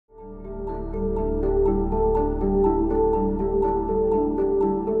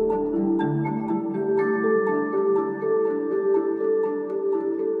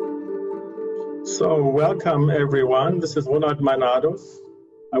So welcome everyone. This is Ronald Meinardus,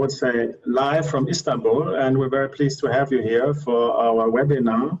 I would say live from Istanbul, and we're very pleased to have you here for our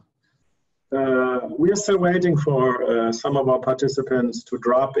webinar. We are still waiting for some of our participants to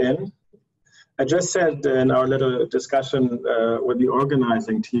drop in. I just said in our little discussion with the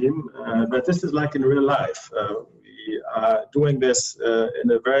organizing team that this is like in real life. We are doing this in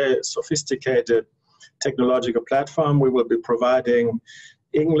a very sophisticated technological platform. We will be providing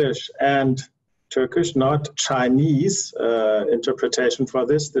English and Turkish, not Chinese interpretation for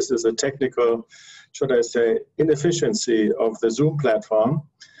this. This is a technical, should I say, inefficiency of the Zoom platform.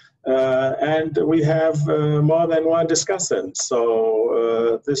 And we have more than one discussant.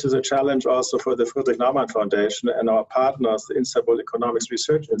 So this is a challenge also for the Friedrich Naumann Foundation and our partners, the Istanbul Economics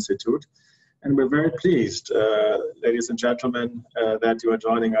Research Institute. And we're very pleased, ladies and gentlemen, that you are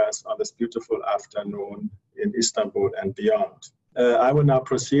joining us on this beautiful afternoon in Istanbul and beyond. I will now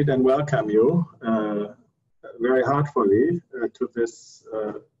proceed and welcome you very heartfully to this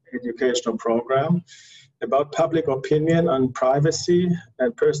educational program about public opinion on privacy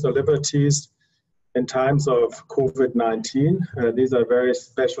and personal liberties in times of COVID-19. These are very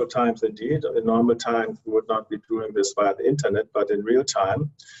special times indeed. In normal times, we would not be doing this via the internet, but in real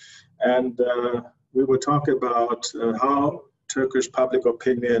time. And we will talk about how Turkish public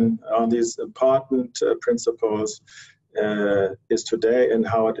opinion on these important principles is today and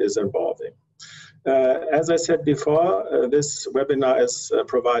how it is evolving. As I said before, this webinar is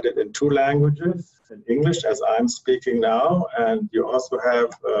provided in 2 languages, in English as I'm speaking now, and you also have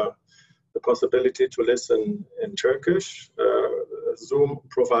the possibility to listen in Turkish. Zoom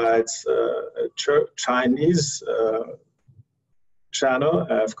provides a Chinese channel.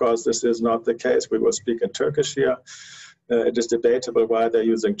 Of course, this is not the case. We will speak in Turkish here. It is debatable why they're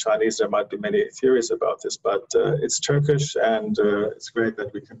using Chinese. There might be many theories about this, but it's Turkish, and it's great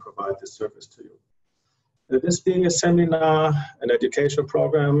that we can provide this service to you. This being a seminar, an education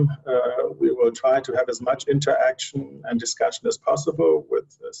program, we will try to have as much interaction and discussion as possible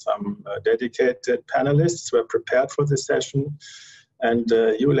with some dedicated panelists who are prepared for this session. And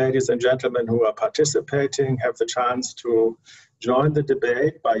you, ladies and gentlemen who are participating, have the chance to join the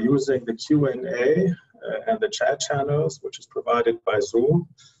debate by using the Q&A and the chat channels, which is provided by Zoom.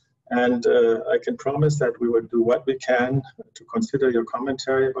 And I can promise that we will do what we can to consider your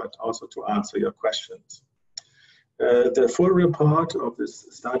commentary, but also to answer your questions. The full report of this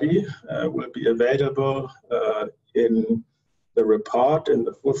study will be available in the report, in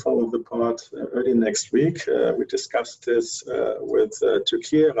the full form of the report, early next week. We discussed this with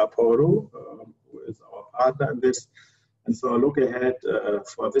Turkey Raporu, who is our partner in this. And so look ahead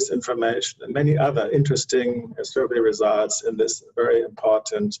for this information and many other interesting survey results in this very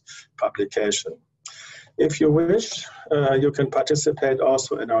important publication. If you wish, you can participate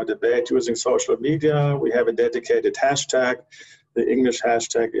also in our debate using social media. We have a dedicated hashtag. The English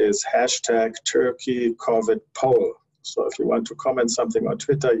hashtag is #TurkeyCovidPoll. So if you want to comment something on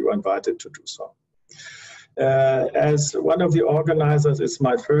Twitter, you are invited to do so. As one of the organizers, it's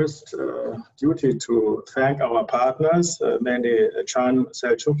my first duty to thank our partners, mainly Can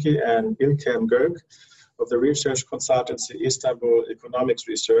Selcuki and Ilkem Gök of the research consultancy Istanbul Economics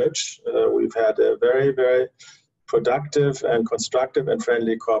Research. We've had a very, very productive and constructive and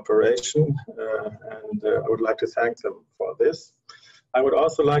friendly cooperation, and I would like to thank them for this. I would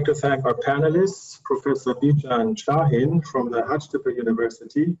also like to thank our panelists, Professor Bican Sahin from the Hacettepe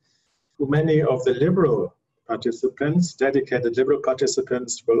University, who many of the liberal participants, dedicated liberal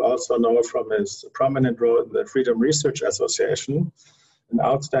participants, will also know from his prominent role in the Freedom Research Association, an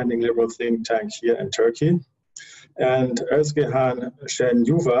outstanding liberal think tank here in Turkey, and Özgehan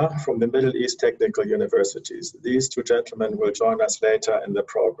Senyuva from the Middle East Technical Universities. These 2 gentlemen will join us later in the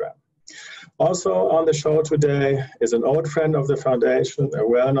program. Also on the show today is an old friend of the foundation, a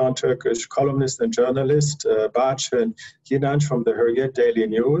well-known Turkish columnist and journalist, Barcin Yinanc from the Hürriyet Daily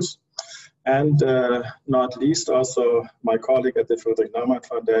News. And not least also my colleague at the Friedrich Naumann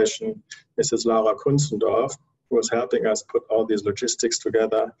Foundation, Mrs. Laura Kunzendorf, who is helping us put all these logistics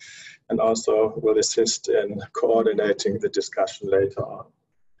together and also will assist in coordinating the discussion later on.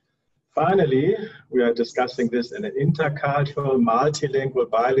 Finally, we are discussing this in an intercultural, multilingual,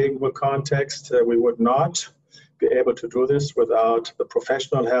 bilingual context. We would not be able to do this without the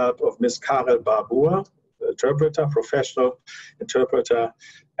professional help of Ms. Karel Barbour, interpreter, professional interpreter,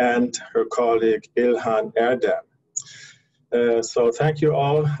 and her colleague Ilhan Erdem. So thank you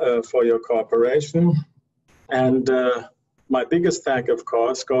all for your cooperation. And my biggest thank, of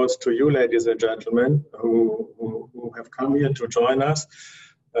course, goes to you, ladies and gentlemen, who have come here to join us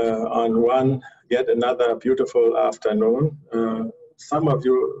on yet another beautiful afternoon. Some of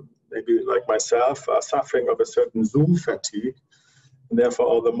you maybe like myself, are suffering of a certain Zoom fatigue. And therefore,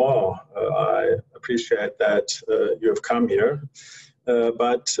 all the more, I appreciate that you have come here.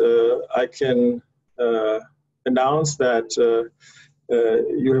 But I can announce that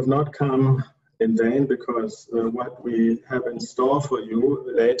you have not come in vain, because what we have in store for you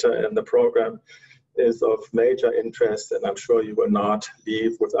later in the program is of major interest, and I'm sure you will not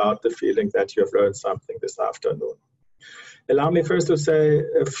leave without the feeling that you have learned something this afternoon. Allow me first to say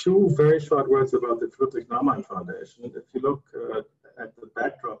a few very short words about the Friedrich Naumann Foundation. If you look at the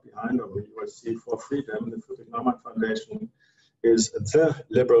backdrop behind me, you will see For Freedom. The Friedrich Naumann Foundation is the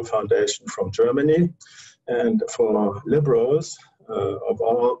liberal foundation from Germany, and for liberals of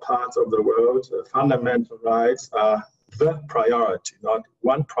all parts of the world, fundamental rights are the priority, not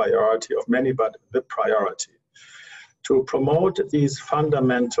one priority of many, but the priority. To promote these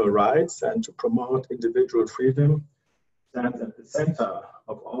fundamental rights and to promote individual freedom stands at the center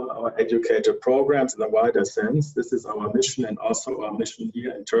of all our educative programs in a wider sense. This is our mission, and also our mission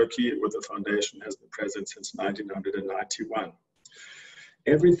here in Turkey, where the foundation has been present since 1991.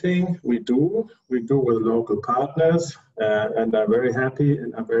 Everything we do with local partners, and I'm very happy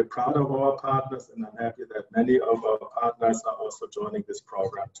and I'm very proud of our partners, and I'm happy that many of our partners are also joining this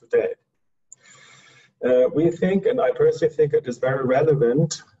program today. We think, and I personally think, it is very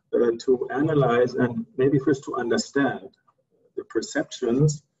relevant to analyze and maybe first to understand the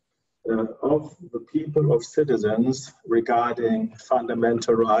perceptions of the people, of citizens, regarding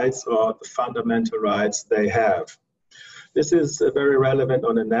fundamental rights or the fundamental rights they have. This is very relevant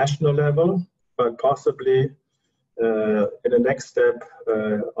on a national level, but possibly in the next step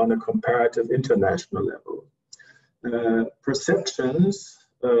on a comparative international level. Perceptions,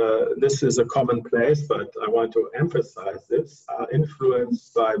 this is a commonplace, but I want to emphasize this, are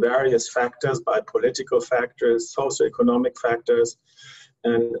influenced by various factors, by political factors, socioeconomic factors,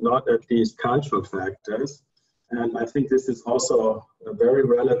 and not at least cultural factors. And I think this is also very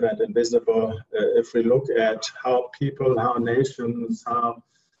relevant and visible if we look at how people, how nations, how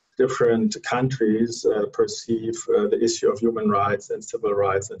different countries perceive the issue of human rights and civil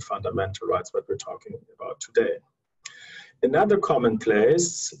rights and fundamental rights, what we're talking about today. Another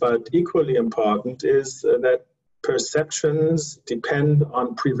commonplace, but equally important, is that perceptions depend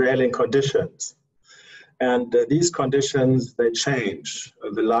on prevailing conditions. And these conditions, they change.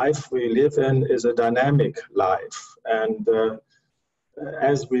 The life we live in is a dynamic life. And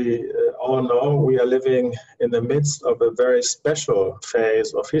as we all know, we are living in the midst of a very special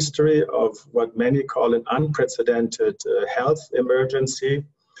phase of history, of what many call an unprecedented health emergency,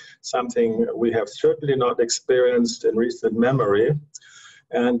 something we have certainly not experienced in recent memory.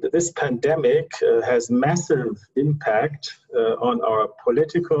 And this pandemic has massive impact on our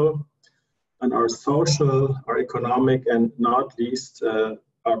political, on our social, our economic, and not least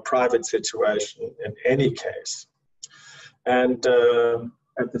our private situation in any case. And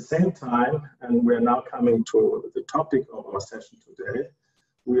at the same time, and we're now coming to the topic of our session today,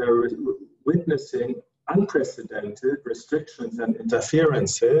 we are witnessing unprecedented restrictions and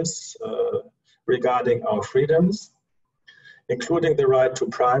interferences regarding our freedoms, including the right to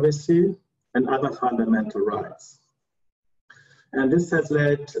privacy and other fundamental rights. And this has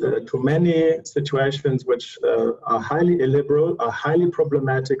led to many situations which are highly illiberal, are highly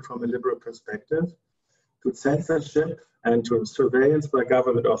problematic from a liberal perspective, to censorship and to surveillance by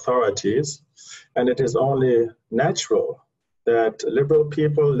government authorities. And it is only natural that liberal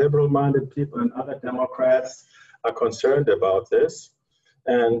people, liberal-minded people, and other Democrats are concerned about this.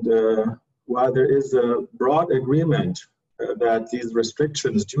 And while there is a broad agreement that these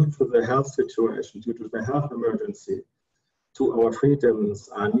restrictions due to the health situation, due to the health emergency, to our freedoms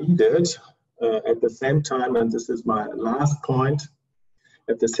are needed, at the same time, and this is my last point,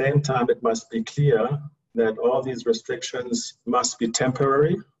 at the same time it must be clear that all these restrictions must be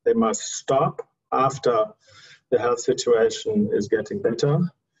temporary. They must stop after the health situation is getting better.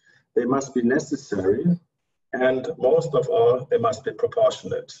 They must be necessary, and most of all, they must be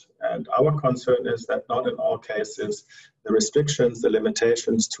proportionate. And our concern is that not in all cases, the restrictions, the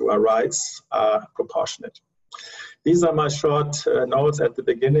limitations to our rights are proportionate. These are my short notes at the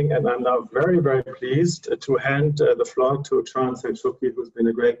beginning, and I'm now very, very pleased to hand the floor to Can Selcuki, who's been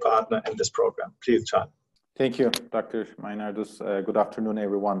a great partner in this program. Please, Can. Thank you, Dr. Meinardus. Good afternoon,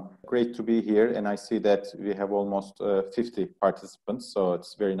 everyone. Great to be here, and I see that we have almost 50 participants, so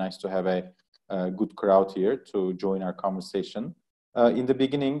it's very nice to have a good crowd here to join our conversation. In the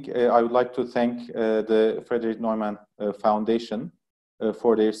beginning, I would like to thank the Friedrich Naumann Foundation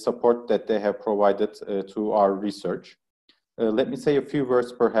for their support that they have provided to our research. Let me say a few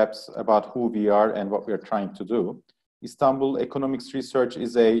words perhaps about who we are and what we are trying to do. Istanbul Economics Research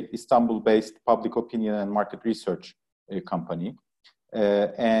is a Istanbul-based public opinion and market research company.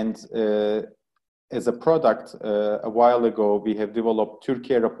 As a product, a while ago, we have developed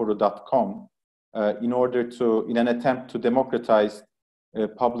TürkiyeRaporu.com in an attempt to democratize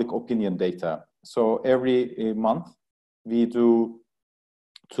public opinion data. So every month, we do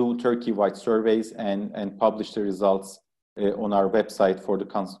 2 Turkey-wide surveys and publish the results on our website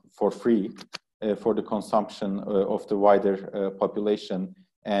for free for the consumption of the wider population.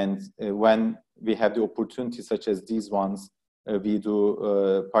 And when we have the opportunity, such as these ones, we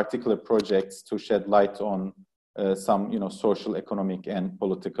do particular projects to shed light on some, social, economic, and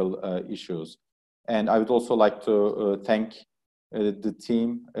political issues. And I would also like to thank the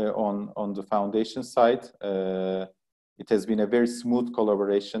team on the foundation side. It has been a very smooth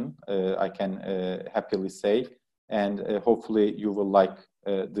collaboration, I can happily say, and hopefully you will like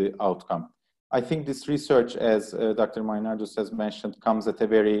the outcome. I think this research, as Dr. Meinardus has mentioned, comes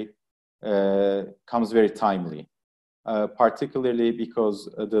very timely, particularly because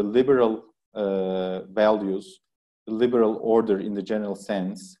the liberal values, the liberal order in the general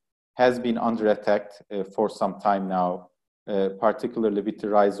sense, has been under attack for some time now, particularly with the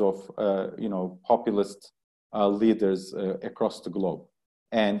rise of populist leaders across the globe.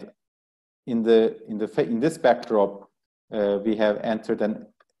 And in this backdrop, we have entered an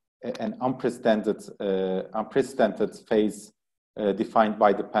unprecedented phase defined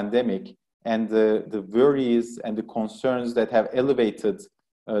by the pandemic, and the worries and the concerns that have elevated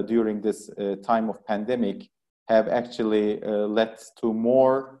during this time of pandemic have actually led to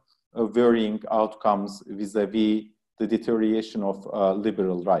more worrying outcomes vis-a-vis the deterioration of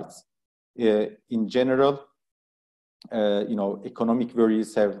liberal rights. In general, economic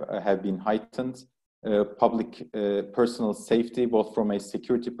worries have been heightened. Public personal safety, both from a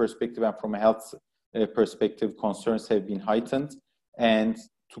security perspective and from a health perspective, concerns have been heightened. And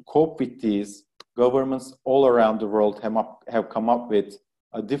to cope with these, governments all around the world have come up with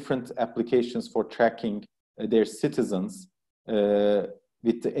different applications for tracking their citizens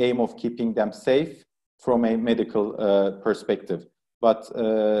with the aim of keeping them safe from a medical perspective. But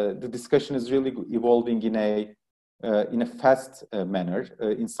the discussion is really evolving in a fast manner.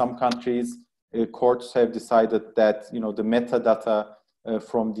 In some countries, courts have decided that the metadata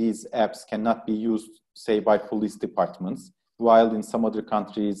from these apps cannot be used, say, by police departments, while in some other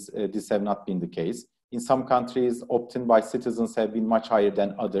countries this have not been the case. In some countries, opt-in by citizens have been much higher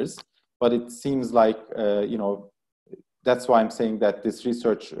than others, but it seems like that's why I'm saying that this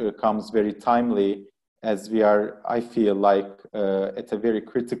research comes very timely, as we are, I feel like, at a very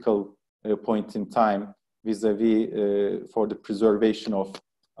critical point in time vis-a-vis for the preservation of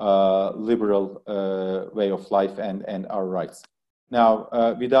liberal way of life and our rights. Now,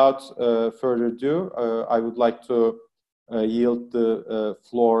 without further ado, I would like to yield the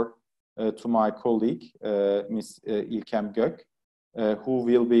floor to my colleague, Ms. İlkem Gök, who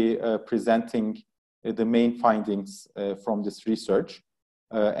will be presenting the main findings from this research.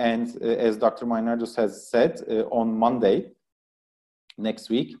 And as Dr. Meinardus has said, on Monday next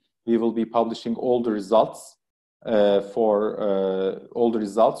week, we will be publishing all the results on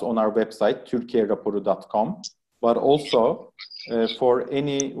our website, TürkiyeRaporu.com. But also, for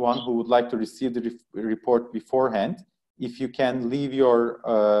anyone who would like to receive the report beforehand, if you can leave you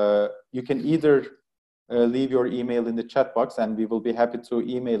can either leave your email in the chat box and we will be happy to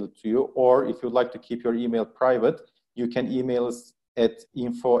email it to you, or if you'd like to keep your email private, you can email us at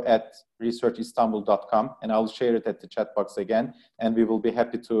info@researchistanbul.com, and I'll share it at the chat box again, and we will be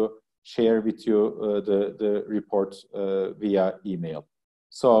happy to share with you the report via email.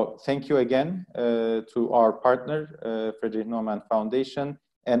 So thank you again to our partner, Friedrich Naumann Foundation,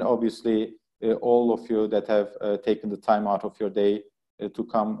 and obviously all of you that have taken the time out of your day to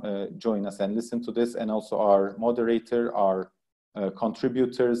come join us and listen to this, and also our moderator, our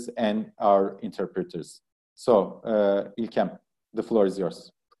contributors, and our interpreters. So, İlkem, the floor is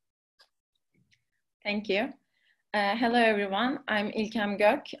yours. Thank you. Hello, everyone. I'm İlkem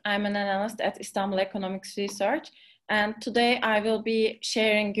Gök. I'm an analyst at Istanbul Economics Research. And today I will be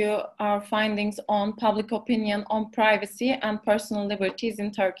sharing you our findings on public opinion on privacy and personal liberties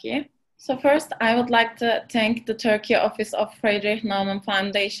in Turkey. So first, I would like to thank the Turkey office of Friedrich Naumann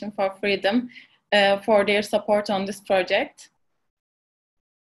Foundation for Freedom for their support on this project.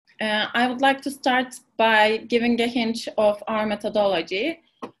 I would like to start by giving a hint of our methodology.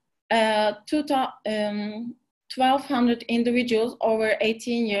 1,200 individuals over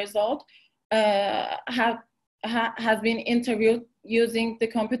 18 years old has been interviewed using the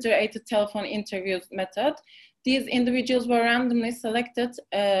computer-aided telephone interviews method. These individuals were randomly selected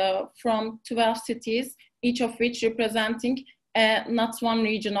from 12 cities each of which representing not one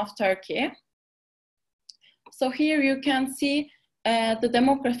region of Turkey. So here you can see the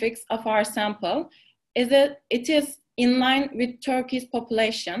demographics of our sample. It is in line with Turkey's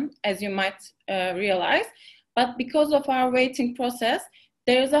population, as you might realize, but because of our weighting process,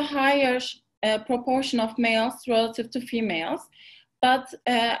 there is a higher proportion of males relative to females. But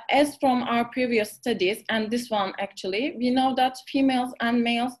as from our previous studies, and this one actually, we know that females and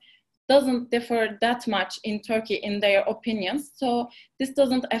males doesn't differ that much in Turkey in their opinions, so this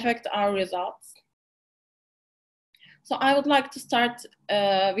doesn't affect our results. So I would like to start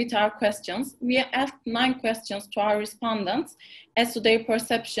with our questions. We asked 9 questions to our respondents as to their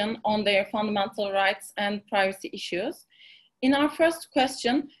perception on their fundamental rights and privacy issues. In our first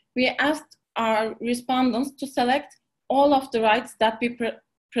question, we asked our respondents to select all of the rights that we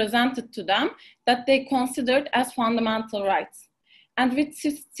presented to them that they considered as fundamental rights. And with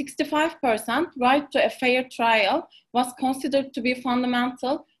 65%, right to a fair trial was considered to be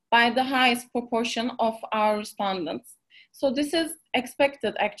fundamental by the highest proportion of our respondents. So this is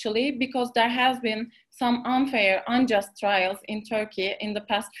expected actually, because there has been some unfair, unjust trials in Turkey in the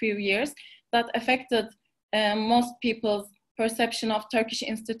past few years that affected most people's perception of Turkish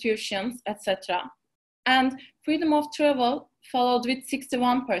institutions, etc. And freedom of travel followed with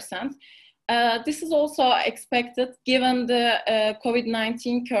 61%. This is also expected given the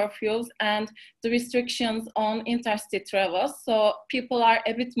COVID-19 curfews and the restrictions on interstate travels. So people are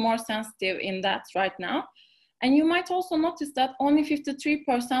a bit more sensitive in that right now. And you might also notice that only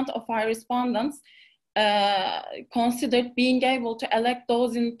 53% of our respondents considered being able to elect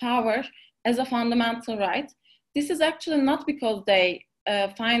those in power as a fundamental right. This is actually not because they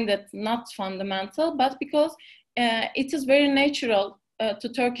find it not fundamental, but because it is very natural to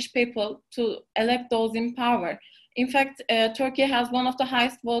Turkish people to elect those in power. In fact, Turkey has one of the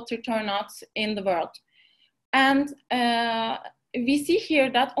highest voter turnouts in the world. And we see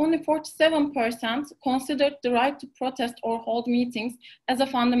here that only 47% considered the right to protest or hold meetings as a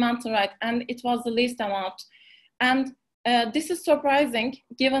fundamental right, and it was the least amount. And this is surprising,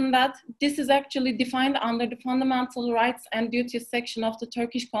 given that this is actually defined under the fundamental rights and duties section of the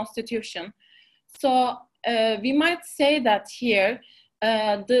Turkish constitution. So we might say that here,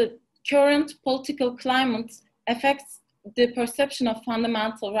 the current political climate affects the perception of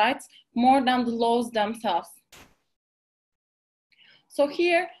fundamental rights more than the laws themselves. So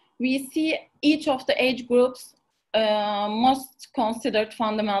here we see each of the age groups most considered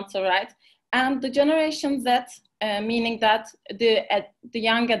fundamental right, and the Generation Z, meaning that the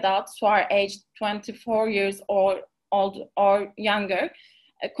young adults who are aged 24 years or old or younger,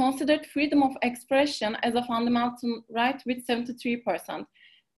 considered freedom of expression as a fundamental right with 73%.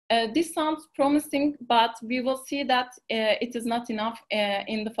 This sounds promising, but we will see that it is not enough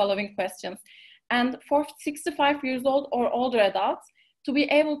in the following questions. And for 65 years old or older adults, to be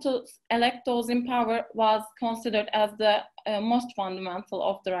able to elect those in power was considered as the most fundamental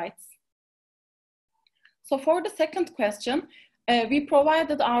of the rights. So for the second question, we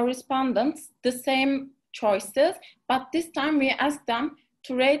provided our respondents the same choices, but this time we asked them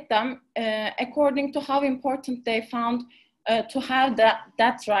to rate them according to how important they found to have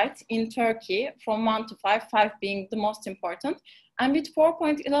that right in Turkey from 1 to 5, 5 being the most important. And with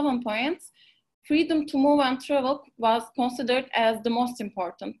 4.11 points, freedom to move and travel was considered as the most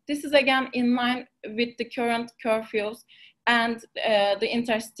important. This is again in line with the current curfews and the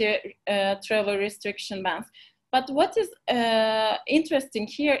interstate travel restriction bans. But what is interesting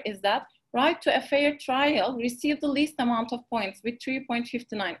here is that right to a fair trial received the least amount of points with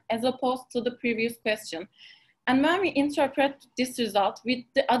 3.59 as opposed to the previous question. And when we interpret this result with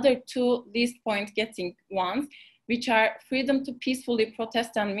the other 2 least point getting ones, which are freedom to peacefully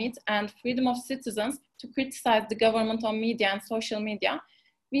protest and meet and freedom of citizens to criticize the government on media and social media,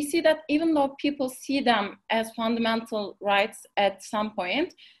 we see that even though people see them as fundamental rights at some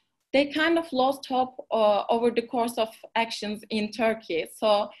point, they kind of lost hope over the course of actions in Turkey.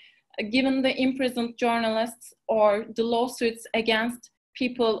 So given the imprisoned journalists or the lawsuits against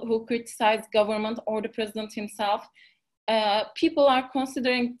people who criticize government or the president himself, people are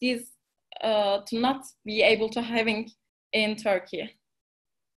considering these to not be able to having in Turkey.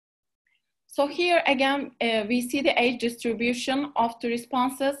 So here again, we see the age distribution of the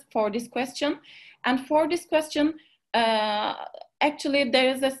responses for this question. And for this question, actually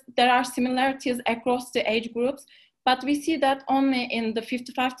there are similarities across the age groups, but we see that only in the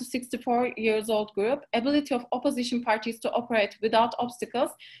 55 to 64 years old group, ability of opposition parties to operate without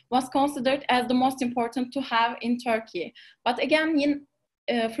obstacles was considered as the most important to have in Turkey. But again,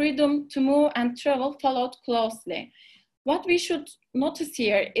 freedom to move and travel followed closely. What we should notice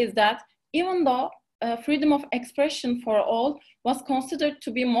here is that even though freedom of expression for all was considered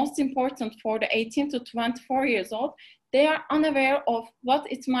to be most important for the 18 to 24 years old, they are unaware of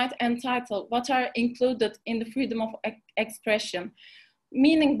what it might entitle, what are included in the freedom of expression.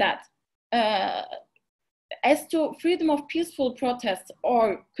 Meaning that as to freedom of peaceful protest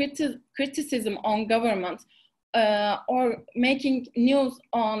or criticism on government, or making news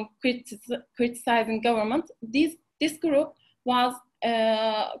on criticizing government, this group was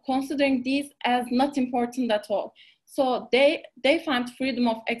considering these as not important at all. So they find freedom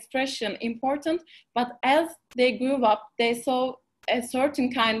of expression important, but as they grew up, they saw a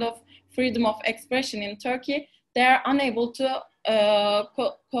certain kind of freedom of expression in Turkey. They are unable to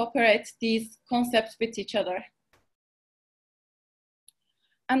cooperate these concepts with each other.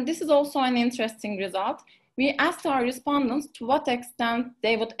 And this is also an interesting result. We asked our respondents to what extent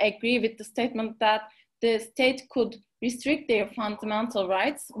they would agree with the statement that the state could restrict their fundamental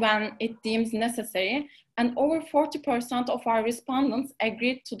rights when it deems necessary, and over 40% of our respondents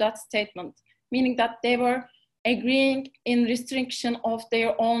agreed to that statement, meaning that they were agreeing in restriction of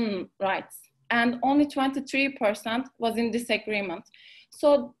their own rights, and only 23% was in disagreement.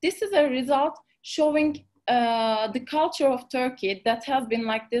 So this is a result showing the culture of Turkey that has been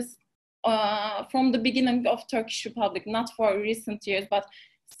like this from the beginning of Turkish Republic, not for recent years, but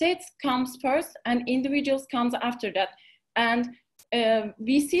states comes first and individuals comes after that. And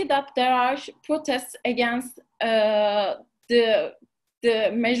we see that there are protests against the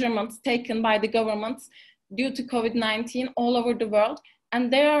measurements taken by the governments due to COVID-19 all over the world.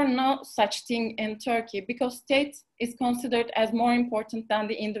 And there are no such thing in Turkey because state is considered as more important than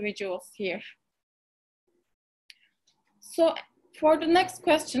the individuals here. So for the next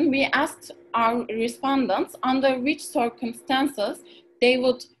question, we asked our respondents under which circumstances they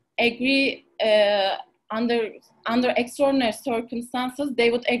would agree under extraordinary circumstances, they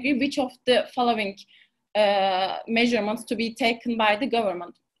would agree which of the following measurements to be taken by the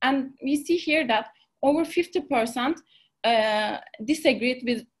government. And we see here that over 50% disagreed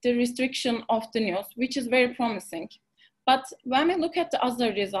with the restriction of the news, which is very promising. But when we look at the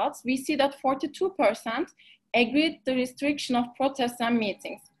other results, we see that 42% agreed the restriction of protests and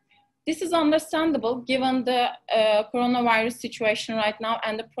meetings. This is understandable given the coronavirus situation right now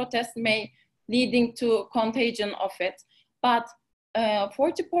and the protests may leading to contagion of it. But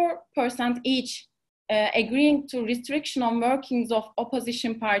 44% each agreeing to restriction on workings of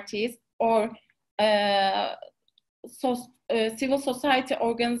opposition parties or civil society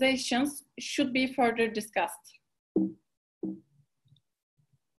organizations should be further discussed.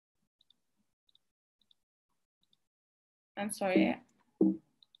 I'm sorry.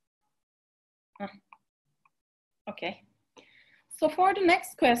 Okay. So for the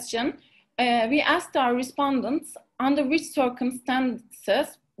next question, we asked our respondents under which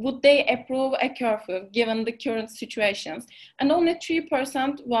circumstances would they approve a curfew given the current situations, and only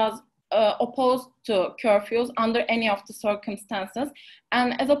 3% was opposed to curfews under any of the circumstances,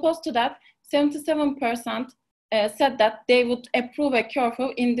 and as opposed to that, 77% said that they would approve a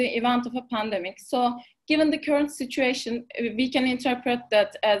curfew in the event of a pandemic. So given the current situation, we can interpret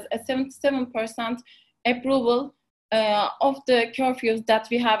that as a 77% approval of the curfews that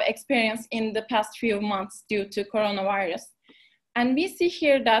we have experienced in the past few months due to coronavirus. And we see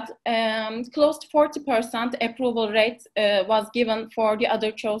here that close to 40% approval rate was given for the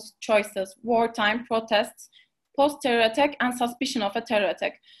other choices: wartime, protests, post-terror attack, and suspicion of a terror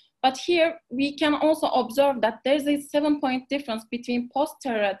attack. But here we can also observe that there's a 7-point difference between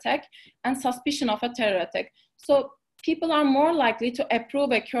post-terror attack and suspicion of a terror attack. So people are more likely to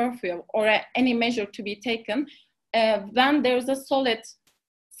approve a curfew or any measure to be taken when there's a solid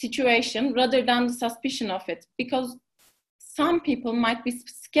situation rather than the suspicion of it, because some people might be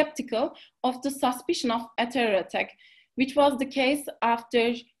skeptical of the suspicion of a terror attack, which was the case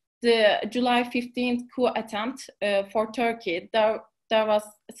after the July 15th coup attempt for Turkey. There was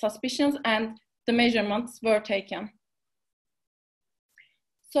suspicions and the measurements were taken.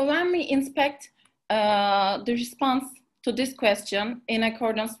 So when we inspect the response to this question in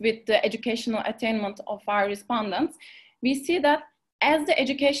accordance with the educational attainment of our respondents, we see that as the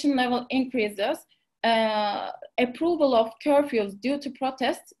education level increases, approval of curfews due to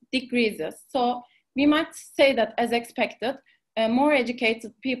protests decreases. So we might say that, as expected, more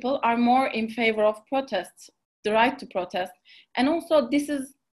educated people are more in favor of protests, the right to protest. And also this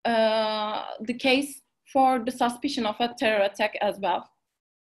is the case for the suspicion of a terror attack as well.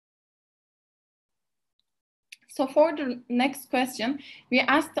 So for the next question, we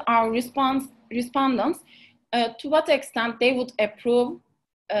asked our respondents to what extent they would approve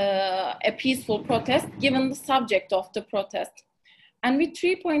a peaceful protest given the subject of the protest. And with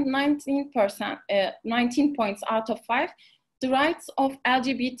 3.19%, 19 points out of 5, the rights of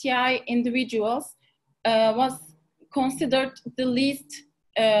LGBTI individuals was considered the least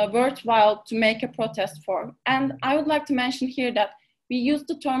worthwhile to make a protest for. And I would like to mention here that we use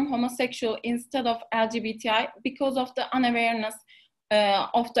the term homosexual instead of LGBTI because of the unawareness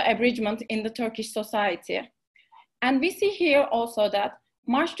of the abridgment in the Turkish society. And we see here also that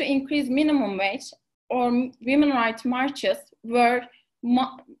march to increase minimum wage or women rights marches were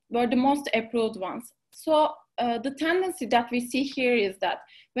the most approved ones. So the tendency that we see here is that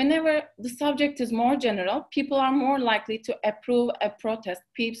whenever the subject is more general, people are more likely to approve a protest,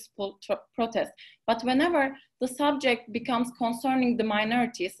 peaceful protest. But whenever the subject becomes concerning the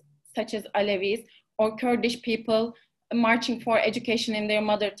minorities, such as Alevis or Kurdish people marching for education in their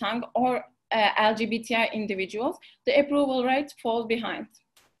mother tongue, or LGBTI individuals, the approval rate falls behind.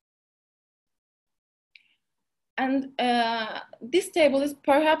 And this table is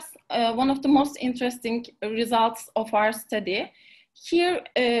perhaps one of the most interesting results of our study. Here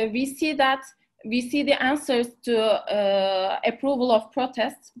we see the answers to approval of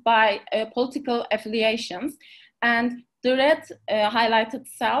protests by political affiliations, and the red highlighted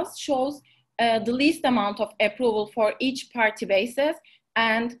cells shows the least amount of approval for each party basis,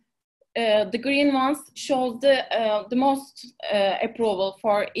 and the green ones shows the most approval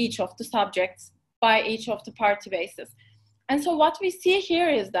for each of the subjects by each of the party bases. And so what we see here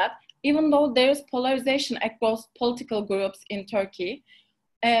is that even though there is polarization across political groups in Turkey,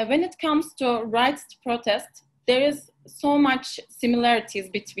 when it comes to rights to protest, there is so much similarities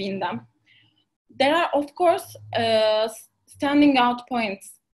between them. There are, of course, standing out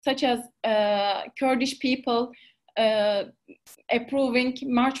points, such as Kurdish people approving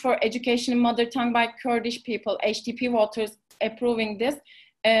March for Education in Mother Tongue by Kurdish people, HDP voters approving this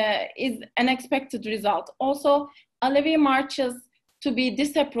is an expected result. Also, Alevi marches to be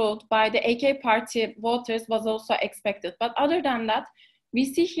disapproved by the AK party voters was also expected. But other than that, we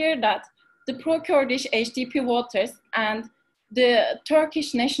see here that the pro-Kurdish HDP voters and the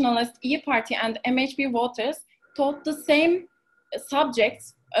Turkish nationalist E Party and MHP voters thought the same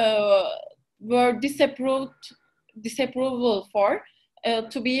subjects were disapproval for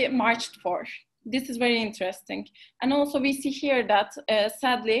to be marched for. This is very interesting. And also we see here that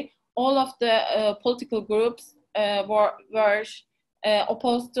sadly, all of the political groups were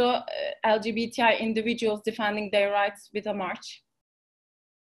opposed to LGBTI individuals defending their rights with a march.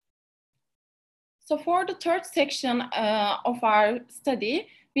 So for the third section of our study,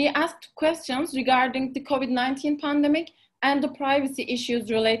 we asked questions regarding the COVID-19 pandemic and the privacy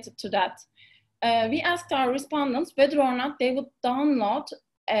issues related to that. We asked our respondents whether or not they would download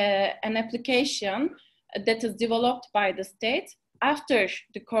an application that is developed by the state after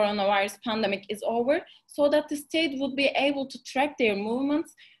the coronavirus pandemic is over, so that the state would be able to track their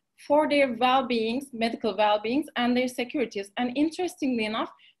movements for their well-beings, medical well-beings, and their securities. And interestingly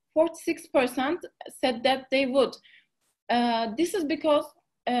enough, 46% said that they would. This is because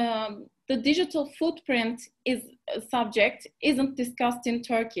the digital footprint subject isn't discussed in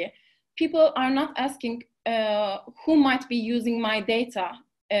Turkey. People are not asking who might be using my data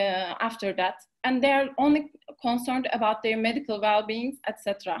after that, and they're only concerned about their medical well-being,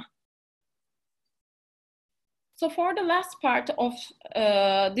 etc. So for the last part of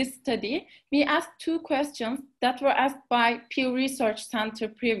this study, we asked two questions that were asked by Pew Research Center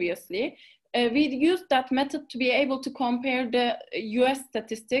previously. We used that method to be able to compare the US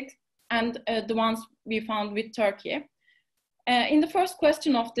statistics and the ones we found with Turkey. In the first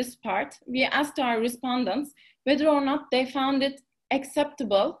question of this part, we asked our respondents whether or not they found it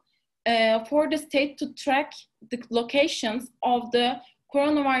acceptable for the state to track the locations of the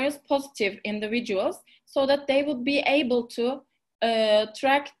coronavirus positive individuals so that they would be able to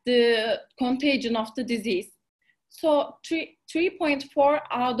track the contagion of the disease. So 3.4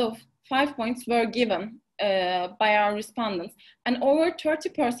 out of 5 points were given by our respondents, and over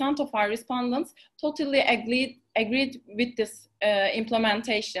 30% of our respondents totally agreed with this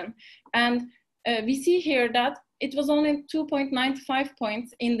implementation. And we see here that it was only 2.95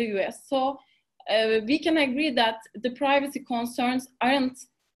 points in the US. So we can agree that the privacy concerns aren't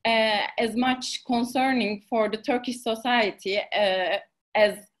as much concerning for the Turkish society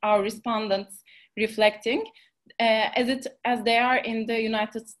as our respondents reflecting, as they are in the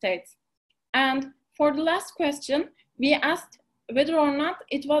United States. And for the last question, we asked whether or not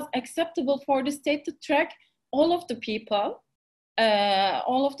it was acceptable for the state to track all of the people,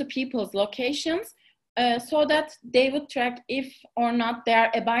 all of the people's locations, so that they would track if or not they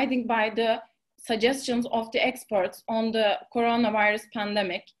are abiding by the suggestions of the experts on the coronavirus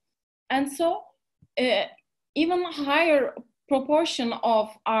pandemic. And so even higher proportion of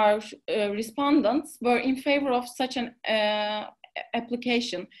our respondents were in favor of such an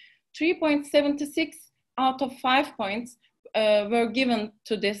application. 3.76 out of 5 points were given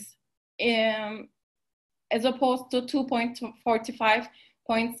to this, as opposed to 2.45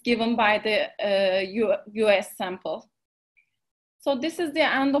 points given by the US sample. So this is the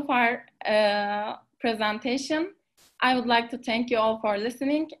end of our presentation. I would like to thank you all for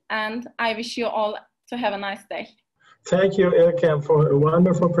listening, and I wish you all to have a nice day. Thank you, İlkem, for a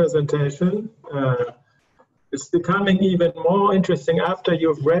wonderful presentation. It's becoming even more interesting after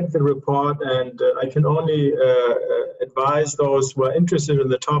you've read the report, and I can only advise those who are interested in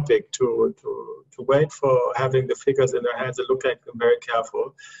the topic to wait for having the figures in their hands and look at them very careful.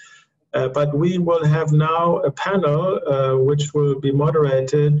 But we will have now a panel which will be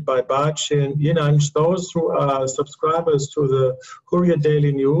moderated by Barcin Yinanc. Those who are subscribers to the Hürriyet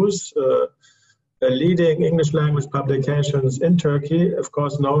Daily News, leading English language publications in Turkey, of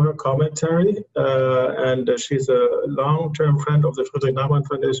course, know her commentary, and she's a long-term friend of the Friedrich Naumann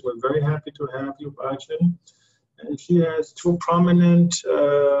Foundation. We're very happy to have you, Barcin. And she has two prominent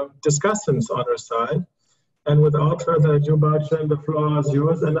discussants on her side. And without further ado, Barcin, the floor is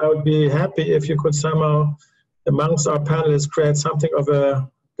yours. And I would be happy if you could somehow, amongst our panelists, create something of a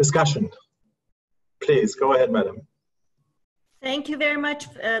discussion. Please, go ahead, madam. Thank you very much,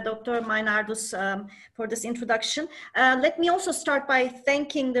 Dr. Meinardus, for this introduction. Let me also start by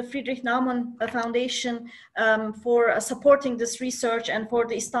thanking the Friedrich Naumann Foundation for supporting this research, and for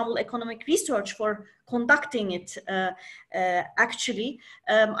the Istanbul Economic Research for conducting it. Actually,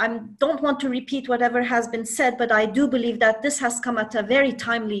 I don't want to repeat whatever has been said, but I do believe that this has come at a very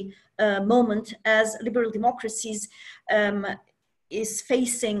timely moment, as liberal democracies are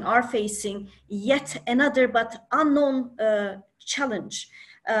facing yet another but unknown challenge.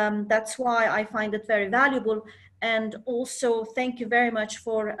 That's why I find it very valuable. And also thank you very much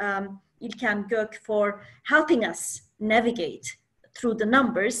for İlkem Gök for helping us navigate through the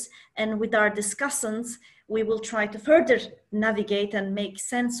numbers. And with our discussants, we will try to further navigate and make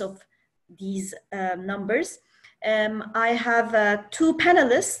sense of these numbers. I have two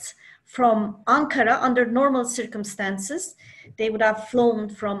panelists from Ankara. Under normal circumstances, they would have flown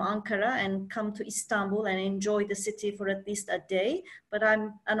from Ankara and come to Istanbul and enjoy the city for at least a day. But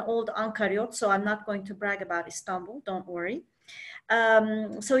I'm an old Ankaryot, so I'm not going to brag about Istanbul, don't worry.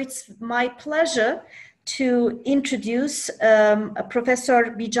 So it's my pleasure to introduce Professor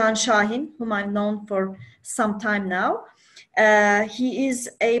Bican Sahin, whom I've known for some time now. He is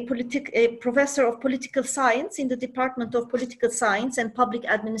a professor of political science in the Department of Political Science and Public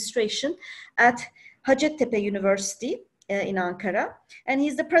Administration at Hacettepe University in Ankara. And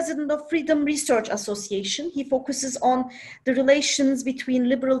he's the president of Freedom Research Association. He focuses on the relations between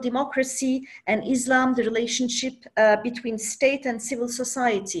liberal democracy and Islam, the relationship between state and civil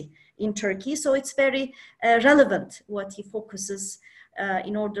society in Turkey. So it's very relevant what he focuses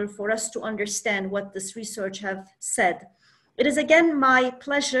in order for us to understand what this research have said. It is again my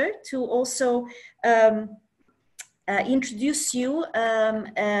pleasure to also introduce you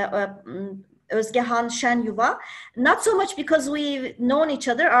Özgehan Senyuva, not so much because we've known each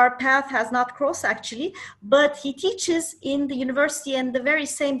other, our path has not crossed actually, but he teaches in the university and the very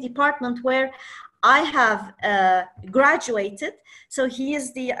same department where I have graduated. So he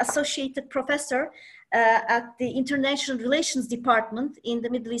is the associated professor at the International Relations Department in the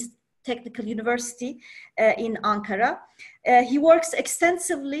Middle East Technical University in Ankara. He works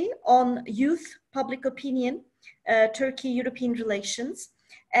extensively on youth, public opinion, Turkey-European relations,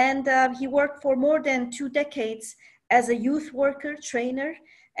 and he worked for more than 2 decades as a youth worker, trainer,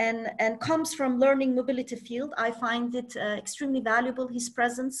 and comes from learning mobility field. I find it extremely valuable, his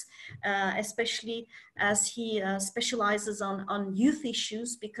presence, especially as he specializes on youth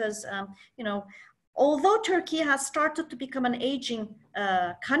issues, because, you know, although Turkey has started to become an aging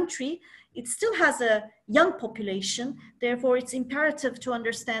country, it still has a young population. Therefore, it's imperative to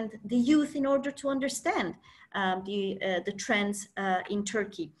understand the youth in order to understand the trends in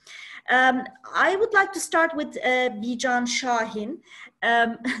Turkey. I would like to start with Bican Sahin.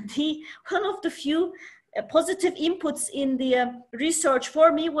 One of the few positive inputs in the research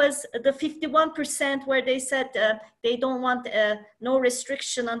for me was the 51% where they said they don't want no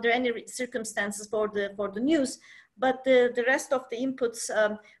restriction under any circumstances for the news, but the rest of the inputs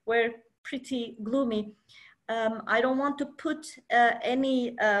were pretty gloomy. I don't want to put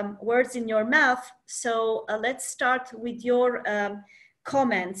any words in your mouth, so let's start with your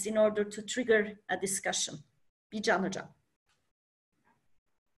comments in order to trigger a discussion. Bican Hocam.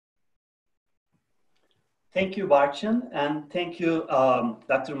 Thank you, Barcin, and thank you,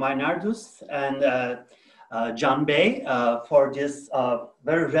 Dr. Meinardus. And Can Bey, for this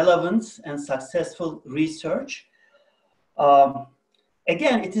very relevant and successful research.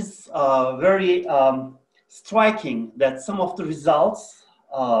 Again, it is very striking that some of the results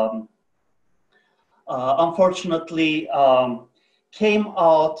unfortunately came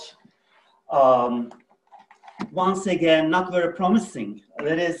out once again not very promising.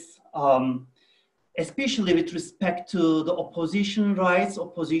 That is, especially with respect to the opposition rights,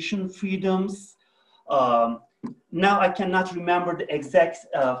 opposition freedoms. Now I cannot remember the exact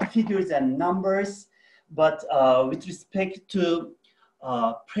figures and numbers, but with respect to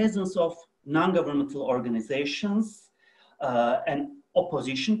presence of non-governmental organizations and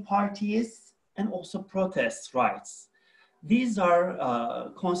opposition parties, and also protest rights. These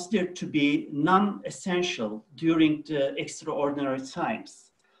are considered to be non-essential during the extraordinary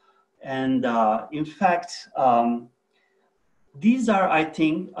times. And in fact, these are, I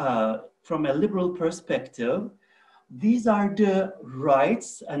think, from a liberal perspective, these are the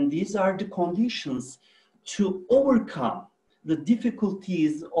rights and these are the conditions to overcome the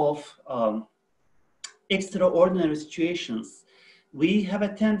difficulties of extraordinary situations. We have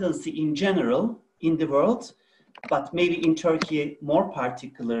a tendency in general in the world, but maybe in Turkey more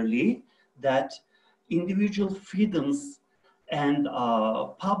particularly, that individual freedoms and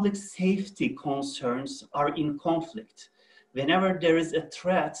public safety concerns are in conflict. Whenever there is a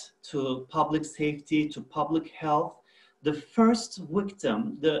threat to public safety, to public health, the first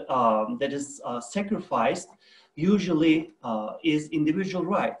victim that is sacrificed usually is individual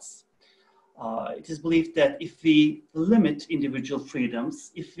rights. It is believed that if we limit individual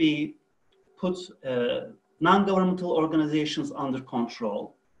freedoms, if we put non-governmental organizations under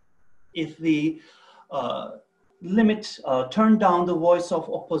control, if we turn down the voice of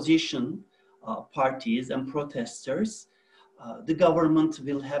opposition parties and protesters, the government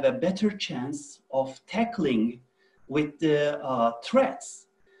will have a better chance of tackling with the threats.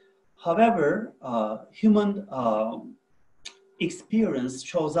 However, human experience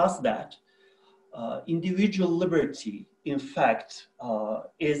shows us that individual liberty, in fact,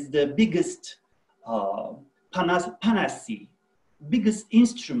 is the biggest panacea, biggest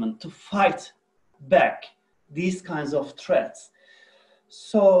instrument to fight back these kinds of threats.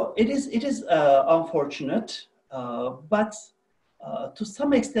 So it is unfortunate, but to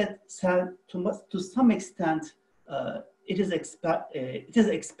some extent, it is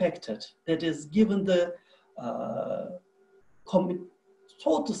expected. That is, given the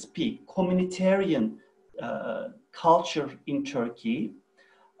so to speak, communitarian culture in Turkey,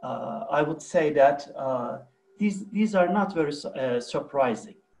 I would say that these are not very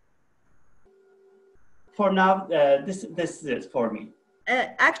surprising. For now, this is it for me.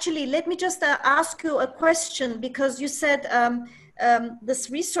 Actually, let me just ask you a question, because you said this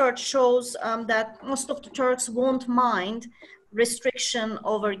research shows that most of the Turks won't mind restriction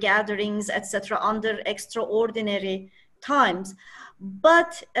over gatherings, etc., under extraordinary times.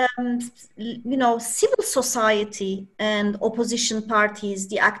 But, you know, civil society and opposition parties,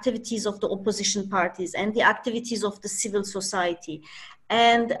 the activities of the opposition parties and the activities of the civil society,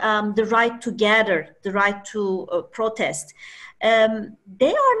 and the right to gather, the right to protest,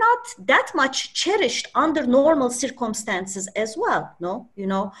 they are not that much cherished under normal circumstances as well, no? You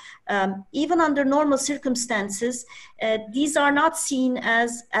know, even under normal circumstances, these are not seen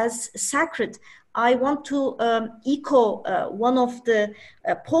as sacred. I want to echo one of the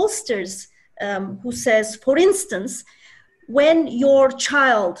pollsters who says, for instance, when your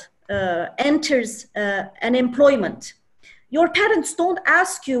child enters an employment, your parents don't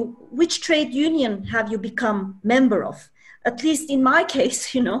ask you which trade union have you become member of. At least in my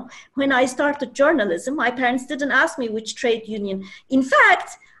case, you know, when I started journalism, my parents didn't ask me which trade union. In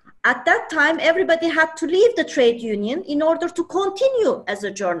fact, at that time, everybody had to leave the trade union in order to continue as a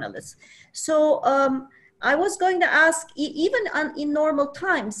journalist. So I was going to ask, even in normal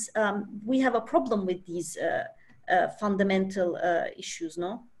times, we have a problem with these fundamental issues,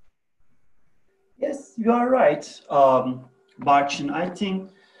 no? Yes, you are right, Barcin. I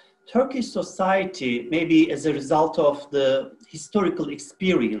think Turkish society, maybe as a result of the historical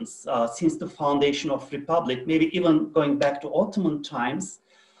experience since the foundation of Republic, maybe even going back to Ottoman times,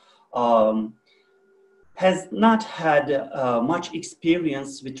 has not had much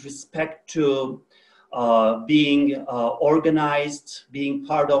experience with respect to being organized, being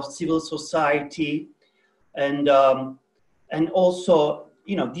part of civil society, and also,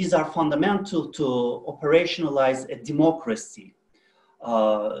 you know, these are fundamental to operationalize a democracy.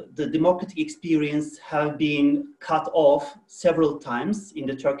 The democratic experience have been cut off several times in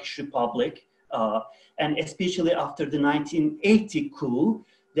the Turkish Republic, and especially after the 1980 coup,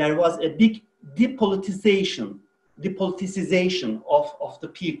 there was a big depoliticization of the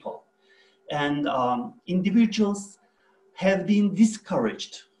people. And individuals have been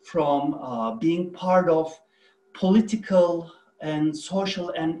discouraged from being part of political and social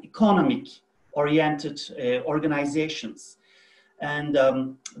and economic oriented organizations. And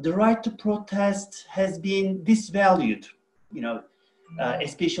the right to protest has been disvalued,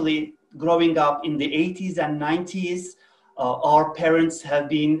 especially growing up in the 80s and 90s. Our parents have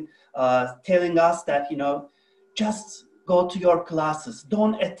been telling us that, just go to your classes,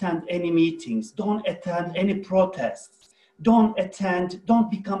 don't attend any meetings, don't attend any protests, don't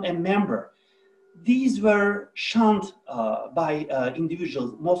become a member. These were shunned by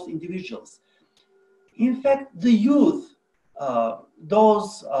most individuals. In fact, the youth,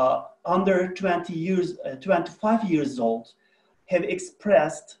 those under 25 years old, have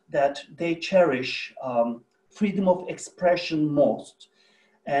expressed that they cherish freedom of expression most.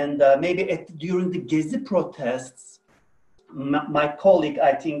 And maybe during the Gezi protests, my colleague,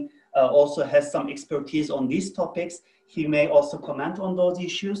 I think, also has some expertise on these topics. He may also comment on those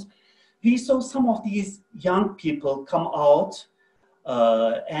issues. We saw some of these young people come out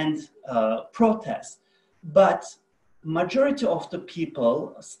and protest, but majority of the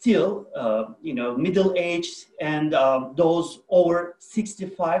people still, middle-aged and those over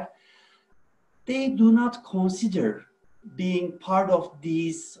 65, they do not consider being part of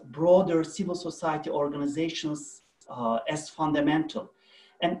these broader civil society organizations as fundamental.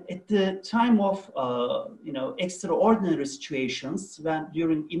 And at the time of extraordinary situations, when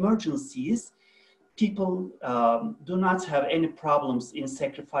during emergencies, people do not have any problems in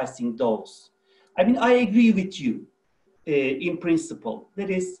sacrificing those. I mean, I agree with you in principle.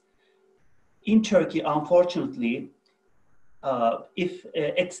 That is, in Turkey, unfortunately,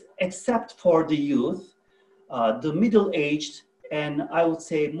 except for the youth, the middle-aged and I would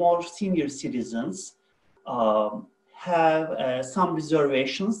say more senior citizens have some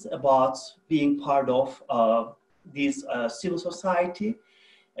reservations about being part of these civil society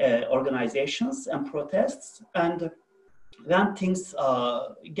organizations and protests. And when things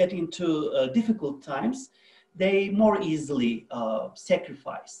get into difficult times, they more easily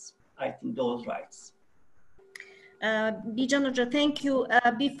sacrifice, I think, those rights. Bican Hoca, thank you.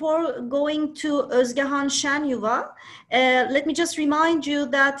 Before going to Özgehan Senyuva, let me just remind you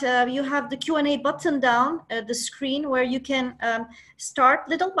that you have the Q&A button down the screen where you can start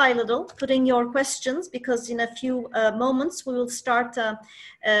little by little putting your questions, because in a few moments we will start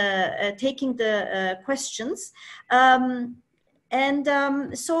taking the questions. So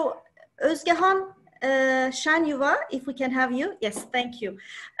Özgehan Senyuva, if we can have you. Yes, thank you.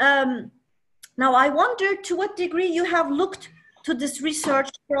 Now, I wonder to what degree you have looked to this research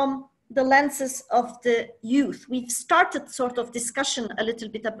from the lenses of the youth. We've started sort of discussion a little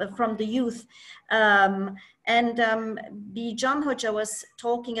bit from the youth. Bican Hoca was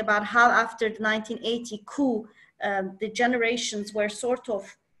talking about how after the 1980 coup, the generations were sort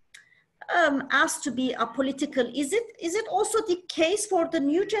of asked to be apolitical. Is it also the case for the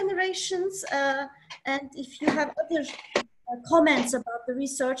new generations? And if you have other comments about the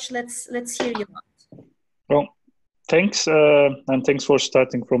research, let's hear you out. Well, thanks, and thanks for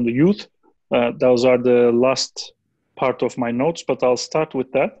starting from the youth. Those are the last part of my notes, but I'll start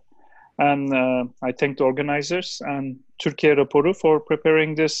with that. And I thank the organizers and Türkiye Raporu for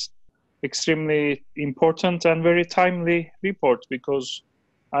preparing this extremely important and very timely report, because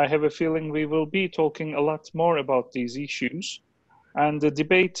I have a feeling we will be talking a lot more about these issues. And the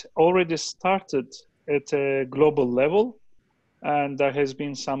debate already started at a global level. And there has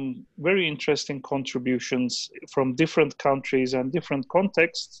been some very interesting contributions from different countries and different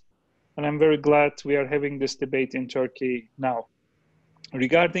contexts. And I'm very glad we are having this debate in Turkey now.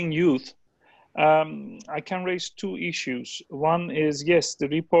 Regarding youth, I can raise two issues. One is, yes, the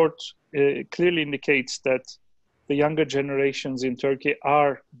report clearly indicates that the younger generations in Turkey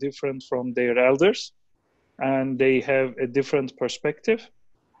are different from their elders, and they have a different perspective.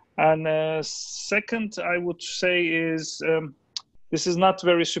 And second, I would say is, this is not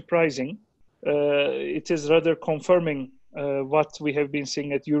very surprising. It is rather confirming what we have been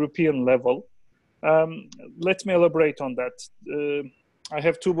seeing at European level. Let me elaborate on that. I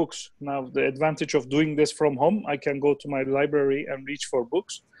have two books now. The advantage of doing this from home, I can go to my library and reach for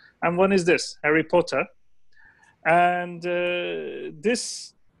books. And one is this, Harry Potter. And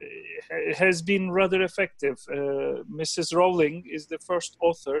this has been rather effective. Mrs. Rowling is the first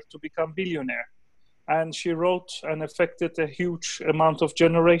author to become billionaire. And she wrote and affected a huge amount of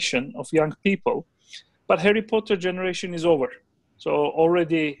generation of young people. But Harry Potter generation is over. So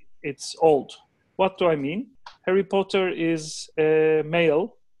already it's old. What do I mean? Harry Potter is a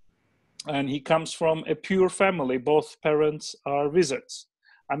male And he comes from a pure family. Both parents are wizards.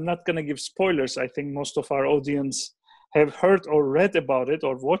 I'm not going to give spoilers. I think most of our audience have heard or read about it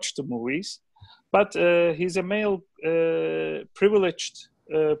or watched the movies. But he's a male privileged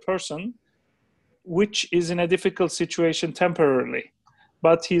person, which is in a difficult situation temporarily.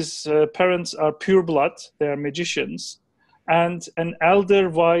 But his parents are pure blood. They are magicians. And an elder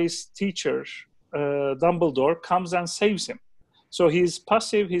wise teacher, Dumbledore, comes and saves him. So he's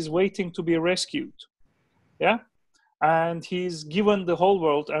passive, he's waiting to be rescued. Yeah? And he's given the whole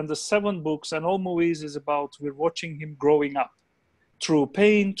world, and the 7 books and all movies is about, we're watching him growing up through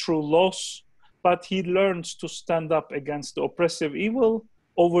pain, through loss, but he learns to stand up against the oppressive evil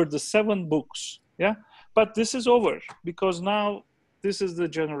over the 7 books. Yeah? But this is over, because now this is the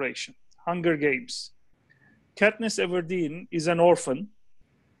generation. Hunger Games. Katniss Everdeen is an orphan.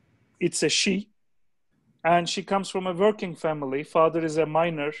 It's a she. And she comes from a working family. Father is a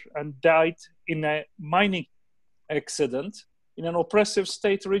miner and died in a mining accident in an oppressive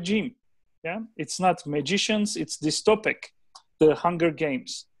state regime. Yeah, it's not magicians, it's dystopic, the Hunger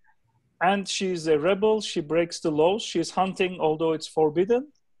Games. And she's a rebel, she breaks the laws, she's hunting although it's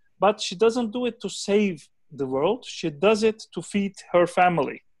forbidden, but she doesn't do it to save the world, she does it to feed her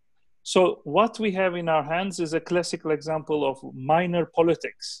family. So what we have in our hands is a classical example of minor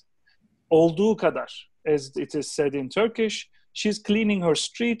politics. Olduğu kadar, as it is said in Turkish, she's cleaning her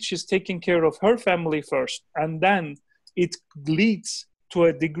street, she's taking care of her family first, and then it leads to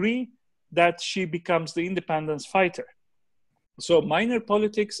a degree that she becomes the independence fighter. So minor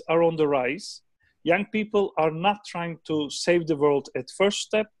politics are on the rise. Young people are not trying to save the world at first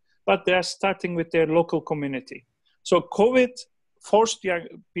step, but they are starting with their local community. So COVID forced young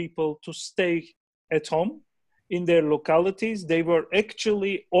people to stay at home in their localities. They were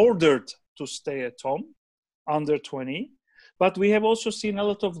actually ordered to stay at home, under 20. But we have also seen a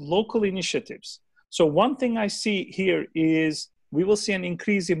lot of local initiatives. So one thing I see here is we will see an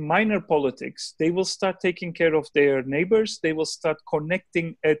increase in minor politics. They will start taking care of their neighbors. They will start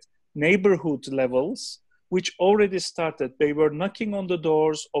connecting at neighborhood levels, which already started. They were knocking on the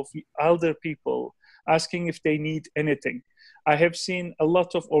doors of elder people, asking if they need anything. I have seen a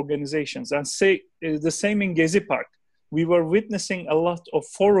lot of organizations, and say the same in Gezi Park. We were witnessing a lot of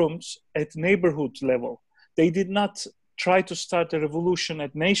forums at neighborhood level. They did not try to start a revolution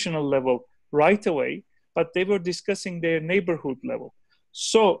at national level right away, but they were discussing their neighborhood level.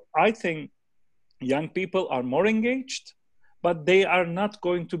 So I think young people are more engaged, but they are not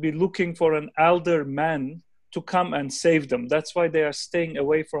going to be looking for an elder man to come and save them. That's why they are staying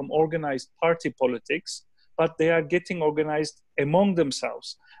away from organized party politics, but they are getting organized among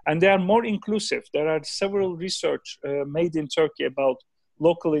themselves. And they are more inclusive. There are several research made in Turkey about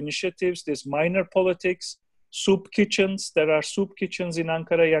local initiatives, this minor politics, soup kitchens. There are soup kitchens in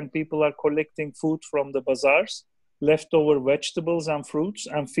Ankara. Young people are collecting food from the bazaars, leftover vegetables and fruits,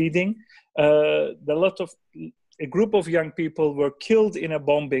 and feeding. A group of young people were killed in a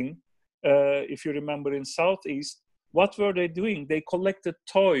bombing, if you remember, in Southeast. What were they doing? They collected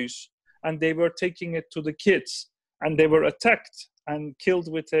toys and they were taking it to the kids, and they were attacked and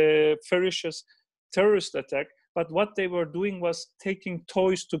killed with a ferocious terrorist attack. But what they were doing was taking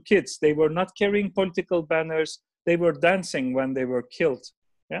toys to kids. They were not carrying political banners. They were dancing when they were killed.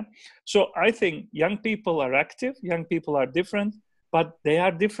 Yeah. So I think young people are active. Young people are different, but they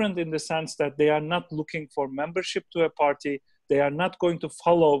are different in the sense that they are not looking for membership to a party. They are not going to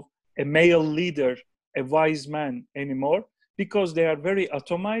follow a male leader, a wise man anymore, because they are very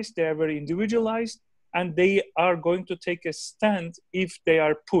atomized. They are very individualized, and they are going to take a stand if they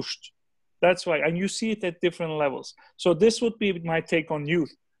are pushed. That's why, and you see it at different levels. So this would be my take on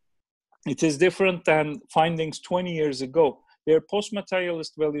youth. It is different than findings 20 years ago. Their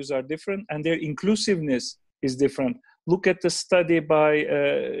post-materialist values are different, and their inclusiveness is different. Look at the study by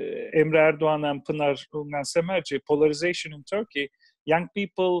Emre Erdoğan and Pınar Semerci, Polarization in Turkey. Young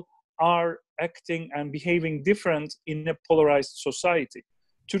people are acting and behaving different in a polarized society.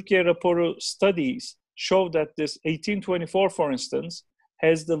 Türkiye Raporu studies show that this 1824, for instance,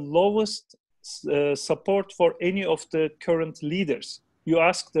 has the lowest support for any of the current leaders. You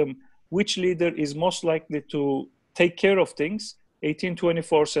ask them which leader is most likely to take care of things,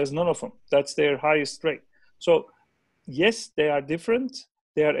 1824 says none of them. That's their highest rate. So yes, they are different,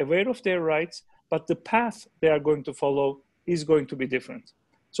 they are aware of their rights, but the path they are going to follow is going to be different.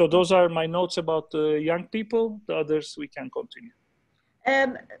 So those are my notes about the young people. The others we can continue.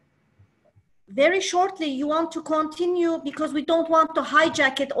 Very shortly, you want to continue because we don't want to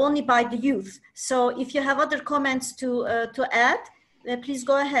hijack it only by the youth. So if you have other comments to add, please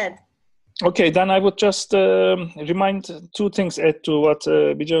go ahead. Okay, then I would just remind two things, add to what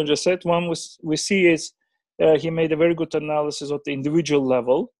Bican just said. One we see is he made a very good analysis at the individual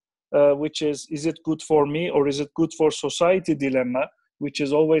level, which is it good for me or is it good for society dilemma, which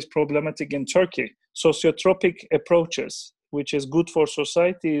is always problematic in Turkey. Sociotropic approaches, which is good for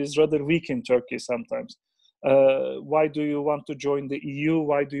society, is rather weak in Turkey sometimes. Why do you want to join the EU?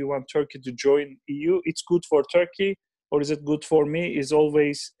 Why do you want Turkey to join EU? It's good for Turkey, or is it good for me? Is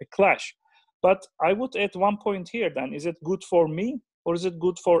always a clash. But I would add one point here then. Is it good for me or is it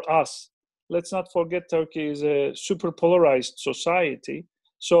good for us? Let's not forget Turkey is a super polarized society.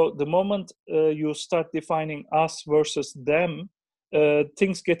 So the moment you start defining us versus them,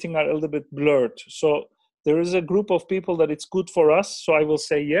 things getting a little bit blurred. So there is a group of people that it's good for us, so I will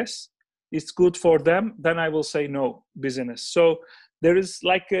say yes. It's good for them, then I will say no, business. So there is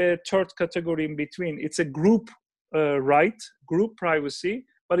like a third category in between. It's a group right, group privacy,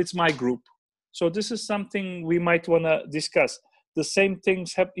 but it's my group. So this is something we might want to discuss. The same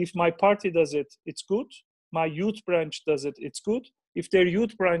things happen. If my party does it, it's good. My youth branch does it, it's good. If their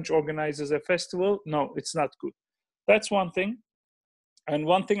youth branch organizes a festival, no, it's not good. That's one thing. And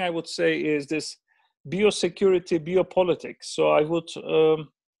one thing I would say is this biosecurity, biopolitics. So I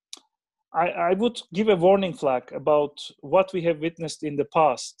would give a warning flag about what we have witnessed in the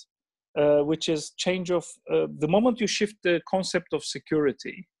past, which is change of, the moment you shift the concept of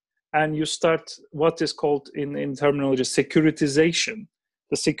security and you start what is called in terminology securitization,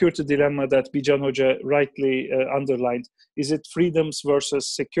 the security dilemma that Bican Hoca rightly underlined. Is it freedoms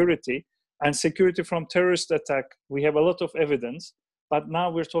versus security? And security from terrorist attack, we have a lot of evidence, but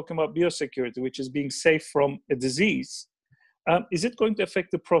now we're talking about biosecurity, which is being safe from a disease. Is it going to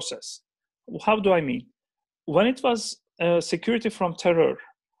affect the process? How do I mean? When it was security from terror,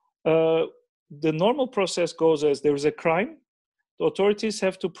 the normal process goes as there is a crime, the authorities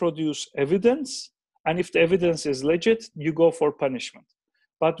have to produce evidence, and if the evidence is legit, you go for punishment.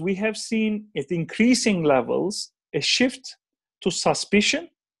 But we have seen at increasing levels a shift to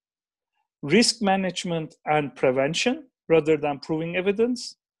suspicion, risk management and prevention rather than proving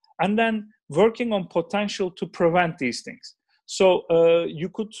evidence, and then working on potential to prevent these things. So you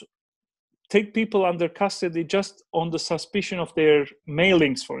could take people under custody just on the suspicion of their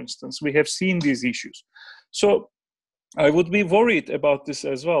mailings, for instance. We have seen these issues. So I would be worried about this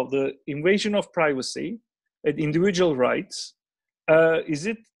as well. The invasion of privacy and individual rights,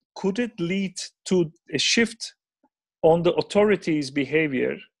 could it lead to a shift on the authorities'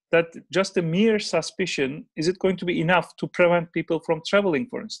 behavior that just a mere suspicion, is it going to be enough to prevent people from traveling,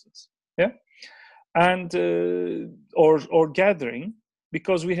 for instance? Yeah, and or gathering,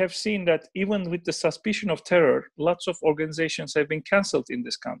 because we have seen that even with the suspicion of terror, lots of organizations have been canceled in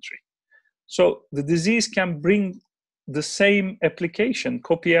this country. So the disease can bring the same application,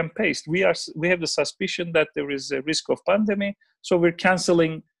 copy and paste. We have the suspicion that there is a risk of pandemic, so we're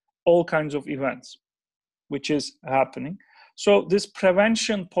canceling all kinds of events, which is happening. So these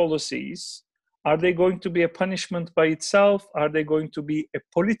prevention policies, are they going to be a punishment by itself? Are they going to be a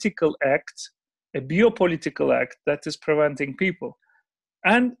political act, a biopolitical act that is preventing people?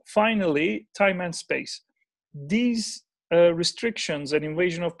 And finally, time and space. These restrictions and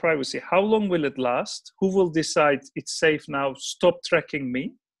invasion of privacy, how long will it last? Who will decide it's safe now, stop tracking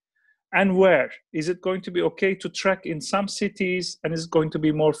me? And where? Is it going to be okay to track in some cities and is it going to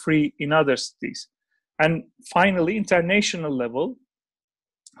be more free in other cities? And finally, international level,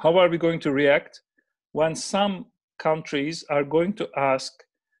 how are we going to react when some countries are going to ask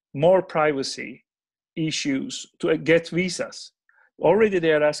more privacy issues to get visas? Already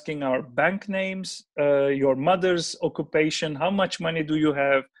they are asking our bank names, your mother's occupation, how much money do you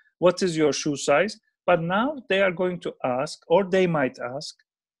have, what is your shoe size? But now they are going to ask, or they might ask,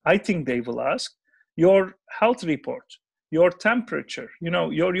 I think they will ask, your health report, your temperature,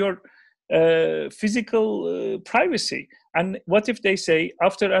 your physical privacy. And what if they say,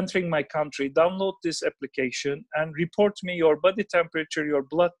 after entering my country, download this application and report me your body temperature, your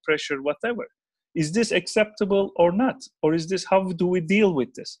blood pressure, whatever. Is this acceptable or not? Or is this, how do we deal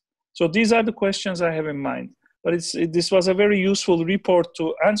with this? So these are the questions I have in mind. But this was a very useful report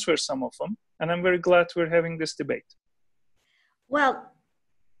to answer some of them. And I'm very glad we're having this debate. Well,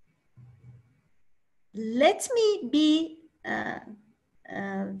 let me be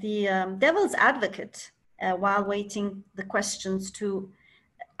the devil's advocate while waiting the questions to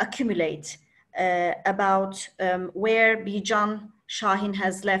accumulate about where Bican Sahin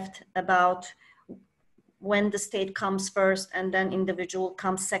has left about when the state comes first and then individual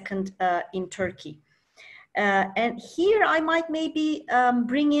comes second in Turkey. And here I might maybe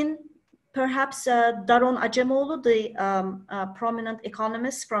bring in perhaps Daron Acemoğlu, the prominent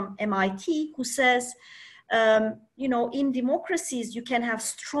economist from MIT, who says, you know, in democracies, you can have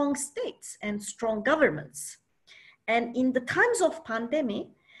strong states and strong governments. And in the times of pandemic,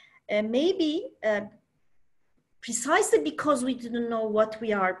 maybe precisely because we didn't know what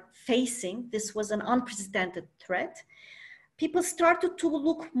we are facing, this was an unprecedented threat, people started to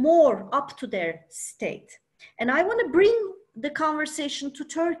look more up to their state. And I want to bring the conversation to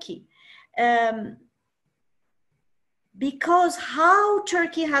Turkey. Because how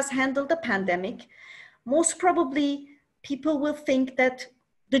Turkey has handled the pandemic, most probably people will think that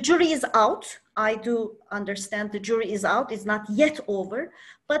the jury is out. I do understand the jury is out, it's not yet over.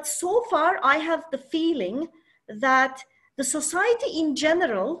 But so far, I have the feeling that the society in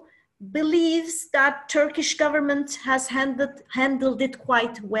general believes that Turkish government has handled it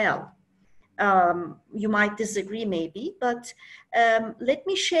quite well. You might disagree maybe, but let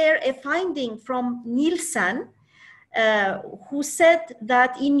me share a finding from Nielsen, who said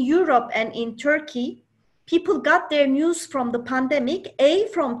that in Europe and in Turkey, people got their news from the pandemic, A,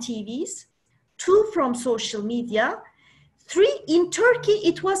 from TVs, 2, from social media, 3, in Turkey,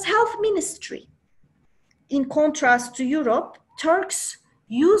 it was health ministry. In contrast to Europe, Turks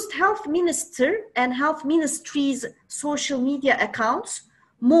used health minister and health ministry's social media accounts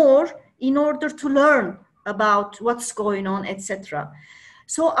more in order to learn about what's going on, etc.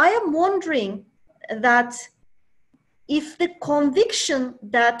 So I am wondering that if the conviction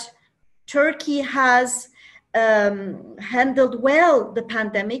that Turkey has handled well the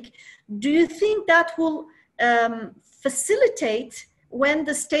pandemic, do you think that will facilitate when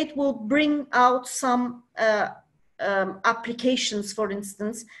the state will bring out some applications, for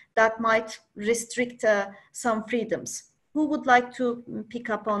instance, that might restrict some freedoms? Who would like to pick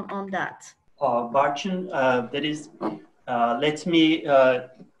up on that? Barcin, that is, let me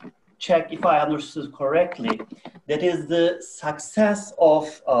check if I understood correctly. That is the success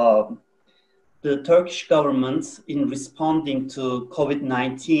of the Turkish government in responding to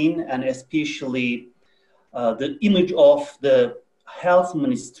COVID-19, and especially the image of the health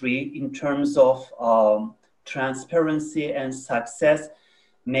ministry in terms of transparency and success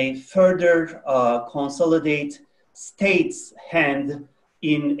may further consolidate states' hand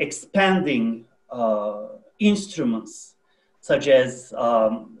in expanding instruments such as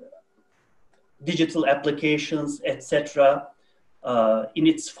digital applications, etc., in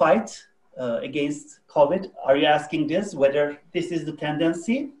its fight against COVID. Are you asking this, whether this is the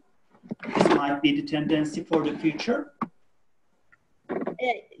tendency? This might be the tendency for the future?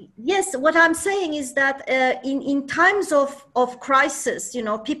 Yes, what I'm saying is that in times of crisis, you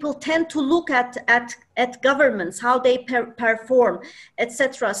know, people tend to look at governments, how they perform,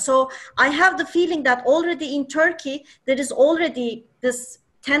 etc. So I have the feeling that already in Turkey, there is already this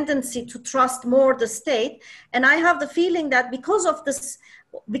tendency to trust more the state. And I have the feeling that because of this,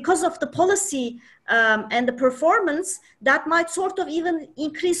 because of the policy and the performance, that might sort of even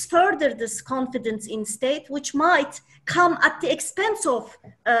increase further this confidence in state, which might come at the expense of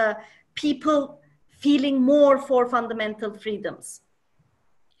people feeling more for fundamental freedoms.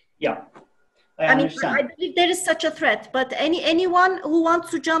 Yeah, I understand. I believe there is such a threat, but anyone who wants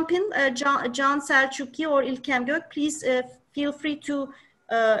to jump in, Can Selcuki or İlkem Gök, please feel free to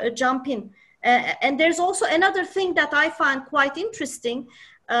jump in. And there's also another thing that I find quite interesting.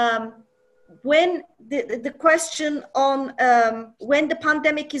 When the question on when the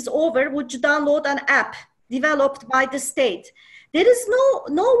pandemic is over, would you download an app developed by the state? There is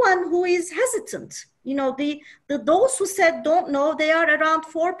no one who is hesitant. You know, those who said don't know, they are around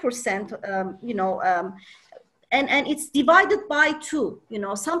 4%. You know, and it's divided by 2. You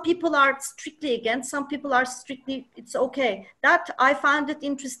know, some people are strictly against, some people are strictly, it's okay. That I found it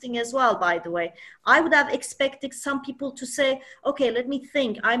interesting as well, by the way. I would have expected some people to say, okay, let me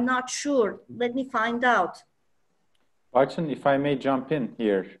think, I'm not sure, let me find out. Barcin, if I may jump in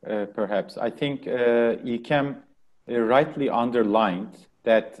here, perhaps. I think İlkem rightly underlined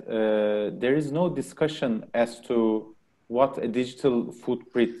that there is no discussion as to what a digital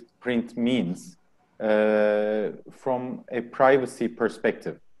footprint means from a privacy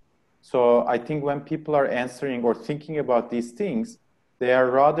perspective. So I think when people are answering or thinking about these things, they are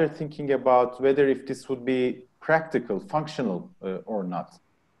rather thinking about whether if this would be practical, functional or not.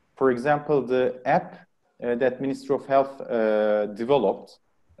 For example, the app that Ministry of Health developed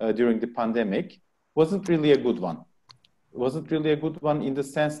during the pandemic wasn't really a good one. It wasn't really a good one in the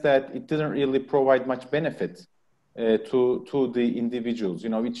sense that it didn't really provide much benefit to the individuals. You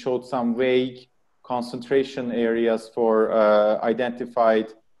know, it showed some vague concentration areas for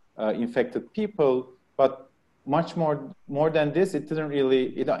identified infected people, but much more than this, it didn't really,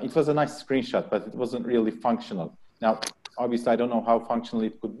 it was a nice screenshot, but it wasn't really functional. Now, obviously, I don't know how functional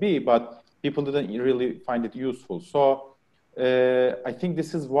it could be, but people didn't really find it useful. So I think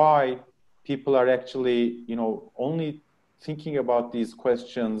this is why people are actually, only thinking about these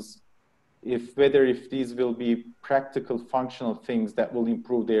questions whether these will be practical, functional things that will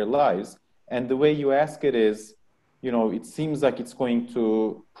improve their lives. And the way you ask it is, it seems like it's going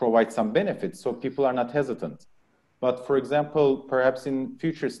to provide some benefits, so people are not hesitant. But for example, perhaps in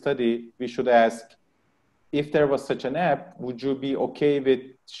future study, we should ask, if there was such an app, would you be okay with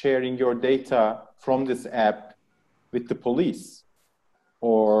sharing your data from this app with the police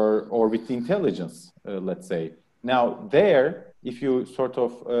or with the intelligence, let's say? Now there, if you sort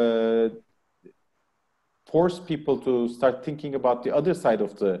of force people to start thinking about the other side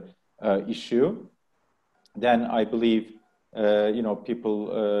of the issue, then I believe people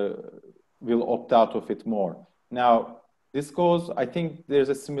will opt out of it more. Now, this goes, I think there's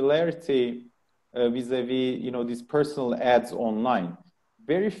a similarity vis-a-vis, these personal ads online.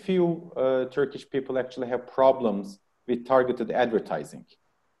 Very few Turkish people actually have problems with targeted advertising.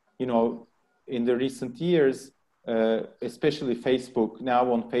 In the recent years, especially Facebook,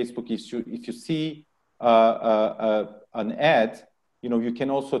 now on Facebook, if you see an ad, you can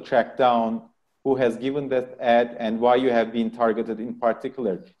also track down who has given that ad and why you have been targeted in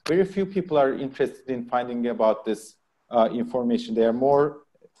particular. Very few people are interested in finding about this information. They are more,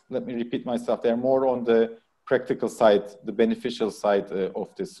 let me repeat myself, they're more on the practical side, the beneficial side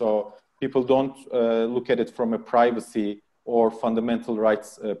of this. So people don't look at it from a privacy or fundamental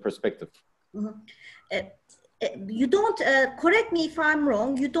rights perspective. Mm-hmm. You don't, correct me if I'm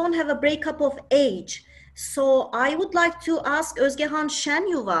wrong, you don't have a breakup of age. So I would like to ask Özgehan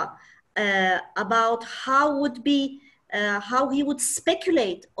Senyuva about how he would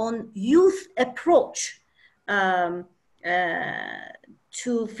speculate on youth approach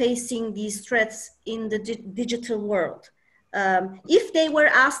to facing these threats in the digital world. If they were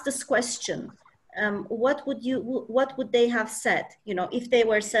asked this question, what would they have said? If they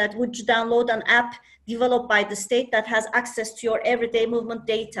were said, would you download an app developed by the state that has access to your everyday movement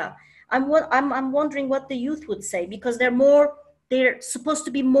data? I'm wondering what the youth would say, because they're supposed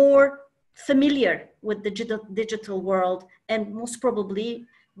to be more familiar with the digital world and most probably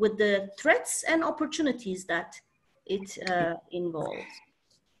with the threats and opportunities that it involves.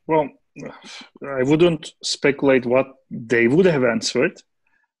 Well, I wouldn't speculate what they would have answered,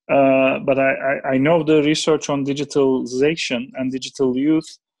 but I know the research on digitalization and digital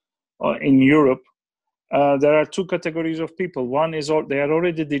youth in Europe. There are two categories of people. One is they are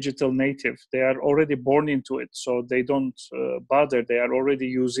already digital native. They are already born into it, so they don't bother. They are already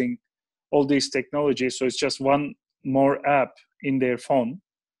using all these technologies, so it's just one more app in their phone,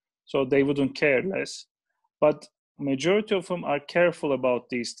 so they wouldn't care less. But majority of them are careful about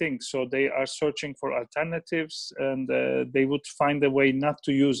these things, so they are searching for alternatives, and they would find a way not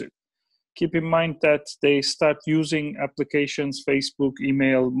to use it. Keep in mind that they start using applications, Facebook,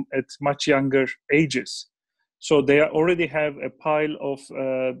 email at much younger ages. So they already have a pile of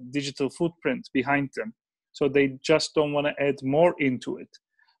digital footprint behind them. So they just don't want to add more into it.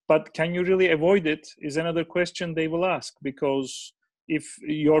 But can you really avoid it is another question they will ask, because if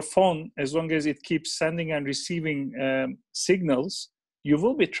your phone, as long as it keeps sending and receiving signals, you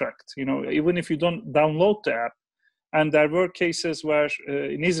will be tracked, even if you don't download the app. And there were cases where,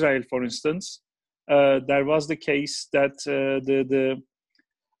 in Israel, for instance, there was the case that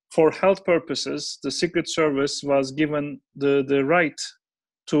for health purposes, the Secret Service was given the right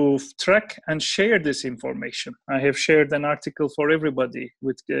to track and share this information. I have shared an article for everybody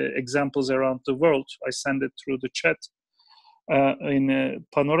with examples around the world. I send it through the chat in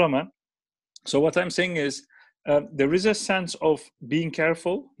Panorama. So what I'm saying is there is a sense of being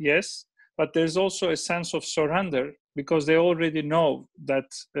careful, yes, but there's also a sense of surrender, because they already know that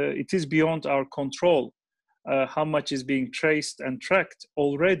it is beyond our control how much is being traced and tracked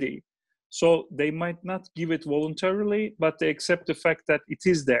already. So they might not give it voluntarily, but they accept the fact that it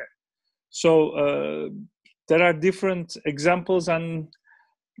is there. So there are different examples, and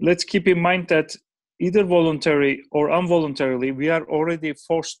let's keep in mind that either voluntary or involuntarily, we are already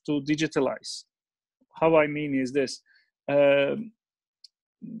forced to digitalize. How I mean is this.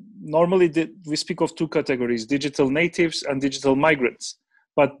 Normally, we speak of two categories, digital natives and digital migrants.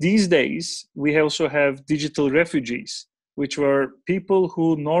 But these days, we also have digital refugees, which were people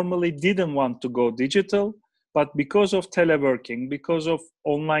who normally didn't want to go digital, but because of teleworking, because of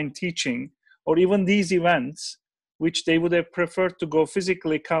online teaching, or even these events, which they would have preferred to go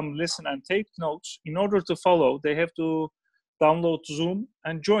physically, come, listen, and take notes, in order to follow, they have to download Zoom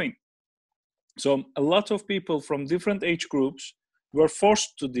and join. So a lot of people from different age groups were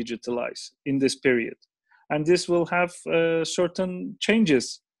forced to digitalize in this period. And this will have certain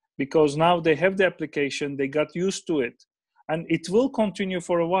changes because now they have the application, they got used to it. And it will continue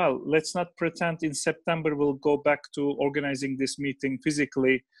for a while. Let's not pretend in September we'll go back to organizing this meeting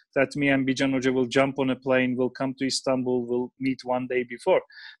physically, that me and Bican Hoca will jump on a plane, we'll come to Istanbul, we'll meet one day before.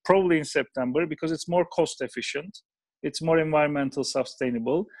 Probably in September because it's more cost efficient, it's more environmental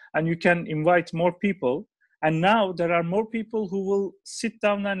sustainable, and you can invite more people. And now there are more people who will sit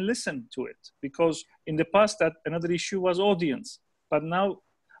down and listen to it, because in the past that another issue was audience. But now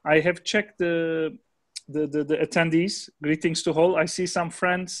I have checked the attendees, greetings to all. I see some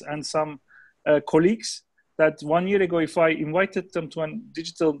friends and some colleagues that 1 year ago, if I invited them to a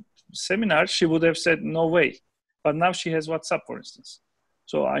digital seminar, she would have said, no way. But now she has WhatsApp, for instance.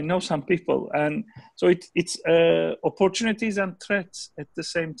 So I know some people. And so it's opportunities and threats at the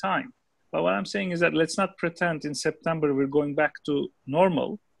same time. But what I'm saying is that let's not pretend in September we're going back to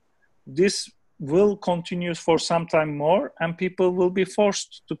normal. This will continue for some time more, and people will be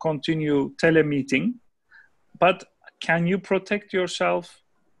forced to continue telemeeting. But can you protect yourself?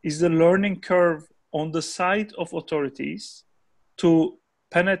 Is the learning curve on the side of authorities to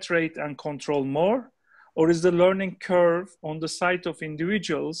penetrate and control more? Or is the learning curve on the side of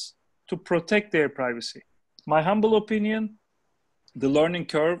individuals to protect their privacy? My humble opinion, the learning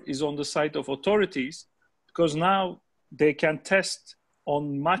curve is on the side of authorities, because now they can test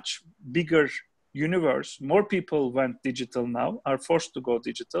on much bigger universe. More people went digital now, are forced to go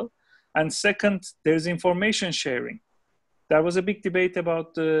digital. And second, there's information sharing. There was a big debate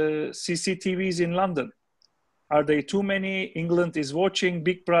about the CCTVs in London. Are they too many? England is watching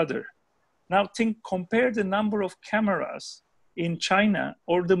Big Brother. Now compare the number of cameras in China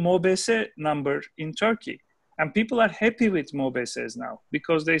or the MOBESE number in Turkey. And people are happy with MOBESEs now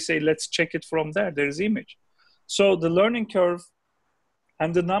because they say, let's check it from there, there's image. So the learning curve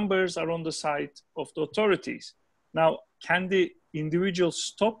and the numbers are on the side of the authorities. Now, can the individuals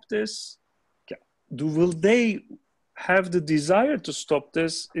stop this? Will they have the desire to stop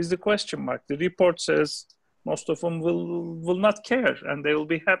this is the question mark. The report says most of them will not care, and they will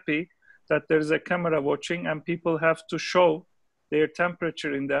be happy that there's a camera watching and people have to show their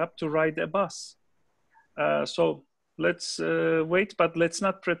temperature in the app to ride a bus. So let's wait, but let's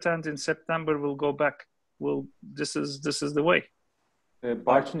not pretend in September we'll go back. This is the way.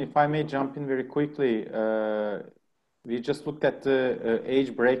 Barcin, if I may jump in very quickly, we just looked at the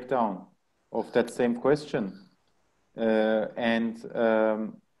age breakdown of that same question. And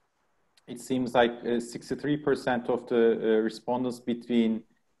it seems like 63% of the respondents between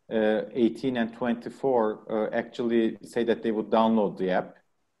 18 and 24 actually say that they would download the app.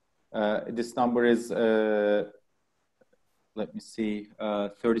 This number is, let me see,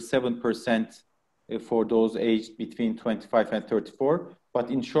 37% for those aged between 25 and 34. But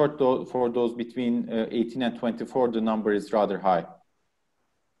in short, for those between 18 and 24, the number is rather high.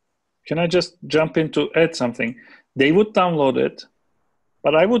 Can I just jump in to add something? They would download it,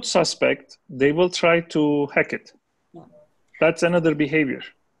 but I would suspect they will try to hack it. That's another behavior.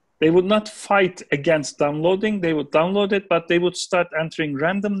 They would not fight against downloading. They would download it, but they would start entering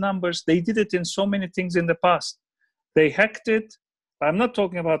random numbers. They did it in so many things in the past. They hacked it. I'm not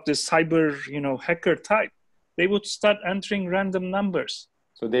talking about this cyber, hacker type. They would start entering random numbers.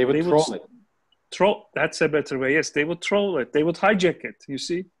 So they would troll it. That's a better way. Yes, they would troll it. They would hijack it, you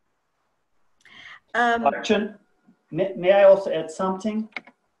see? Barcin, may I also add something?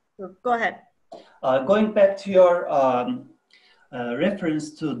 Go ahead. Going back to your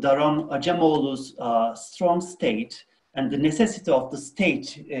reference to Daron Acemoğlu's strong state and the necessity of the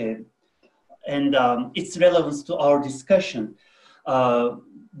state and its relevance to our discussion.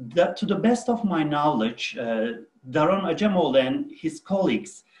 To the best of my knowledge, Daron Acemoğlu and his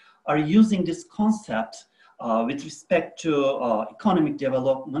colleagues are using this concept with respect to economic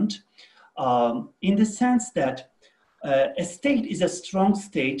development in the sense that a state is a strong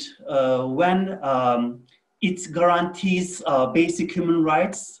state when it guarantees basic human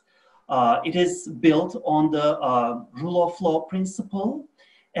rights. It is built on the rule of law principle,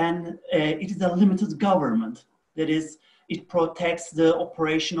 and it is a limited government. That is, it protects the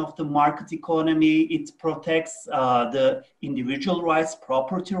operation of the market economy. It protects the individual rights,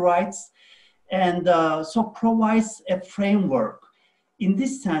 property rights, and so provides a framework. In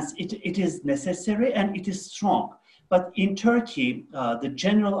this sense, it is necessary and it is strong. But in Turkey, the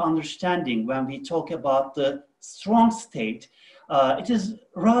general understanding when we talk about the strong state, it is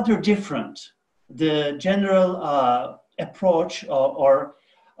rather different. The general approach or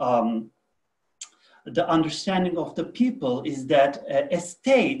the understanding of the people is that a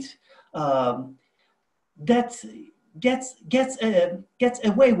state that gets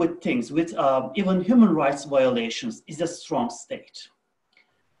away with things, with even human rights violations, is a strong state.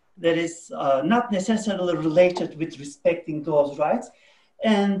 That is not necessarily related with respecting those rights.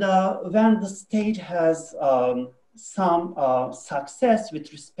 And when the state has some success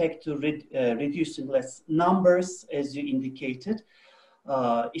with respect to reducing less numbers, as you indicated,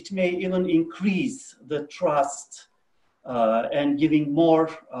 it may even increase the trust and giving more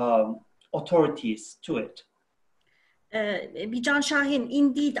authorities to it. Bican Sahin,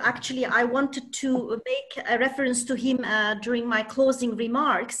 indeed, actually, I wanted to make a reference to him during my closing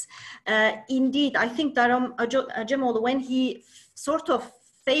remarks. Indeed, I think Daram Acemoğlu, when he sort of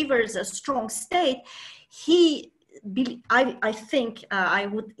favors a strong state, I think I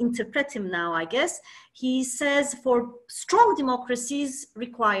would interpret him now, I guess. He says for strong democracies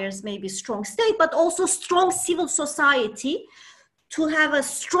requires maybe strong state, but also strong civil society to have a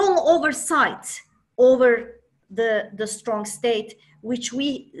strong oversight over the strong state, which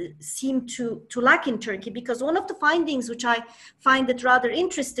we seem to lack in Turkey. Because one of the findings which I find it rather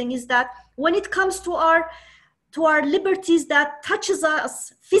interesting is that when it comes to our liberties that touches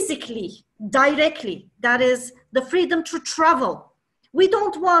us physically, directly, that is the freedom to travel, we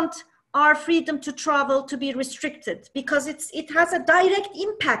don't want our freedom to travel to be restricted because it has a direct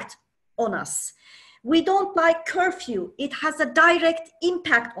impact on us. We don't like curfew. It has a direct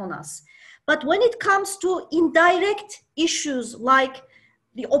impact on us. But when it comes to indirect issues like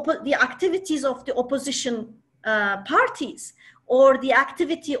the activities of the opposition parties or the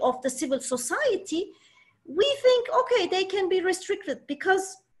activity of the civil society, we think, okay, they can be restricted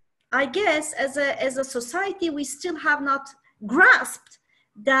because I guess as a society, we still have not grasped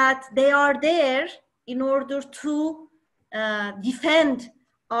that they are there in order to defend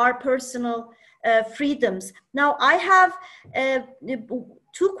our personal freedoms. Now, I have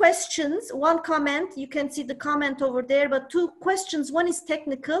two questions, one comment. You can see the comment over there, but two questions. One is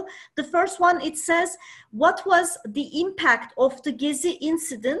technical. The first one, it says, what was the impact of the Gezi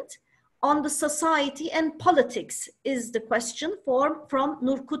incident on the society and politics, is the question from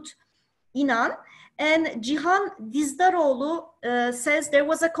Nurkut İnan. And Cihan Dizdaroğlu says there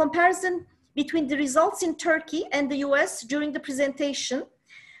was a comparison between the results in Turkey and the US during the presentation.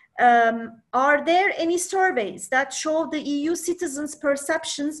 Are there any surveys that show the EU citizens'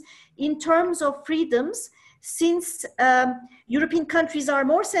 perceptions in terms of freedoms, since European countries are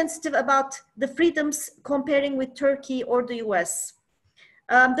more sensitive about the freedoms comparing with Turkey or the US?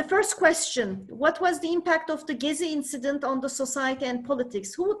 The first question, what was the impact of the Gezi incident on the society and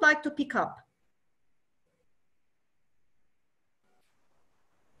politics? Who would like to pick up?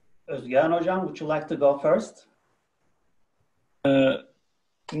 Özgehan Hocam, would you like to go first?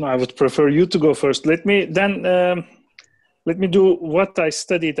 No, I would prefer you to go first. Let me do what I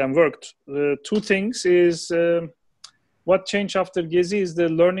studied and worked. Two things is what changed after Gezi is the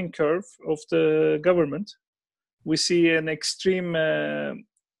learning curve of the government. We see an extreme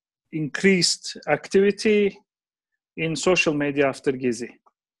increased activity in social media after Gezi.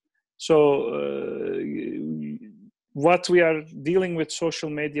 So what we are dealing with, social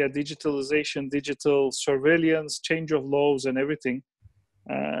media, digitalization, digital surveillance, change of laws and everything.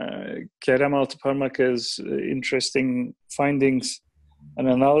 Kerem Altıparmak has interesting findings and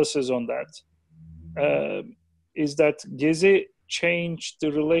analysis on that. Is that Gezi changed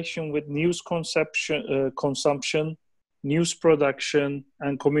the relation with news consumption, news production,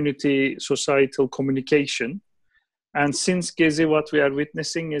 and community societal communication. And since Gezi, what we are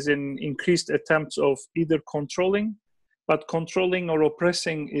witnessing is an increased attempts of either controlling, but controlling or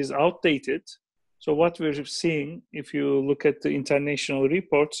oppressing is outdated. So what we're seeing, if you look at the international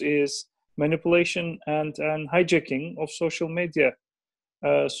reports, is manipulation and hijacking of social media.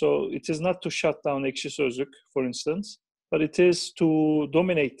 So it is not to shut down Ekşi Sözlük, for instance, but it is to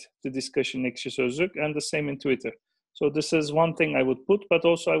dominate the discussion Ekşi Sözlük, and the same in Twitter. So this is one thing I would put, but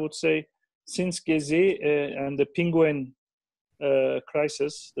also I would say since Gezi and the Penguin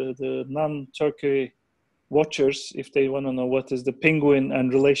crisis, the non-Turkey watchers, if they want to know what is the Penguin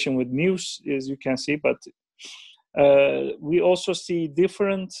and relation with news, is you can see, but we also see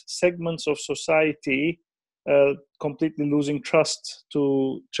different segments of society completely losing trust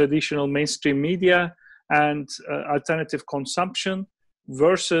to traditional mainstream media and alternative consumption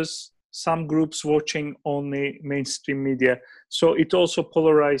versus some groups watching only mainstream media. So it also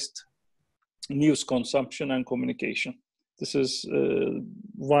polarized news consumption and communication. This is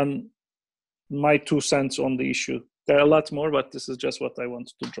my 2 cents on the issue. There are a lot more, but this is just what I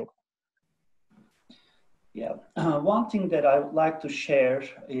wanted to drop. Yeah, one thing that I would like to share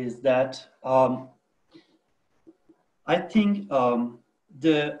is that I think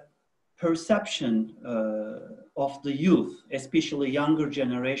the perception of the youth, especially younger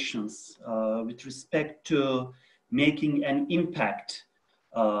generations, with respect to making an impact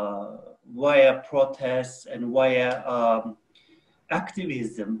via protests and via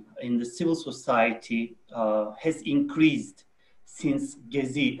activism in the civil society has increased since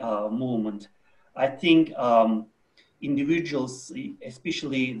Gezi movement. I think individuals,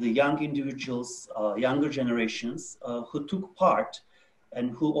 especially the young individuals, younger generations who took part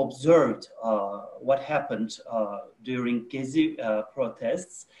and who observed what happened during Gezi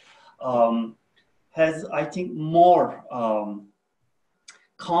protests has, I think, more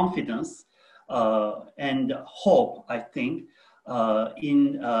confidence and hope, I think, in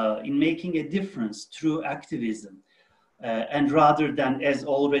making a difference through activism. And rather than, as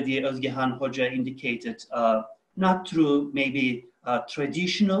already Özgehan Hoca indicated, not through maybe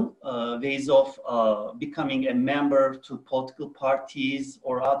traditional ways of becoming a member to political parties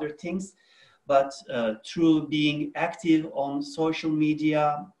or other things, but through being active on social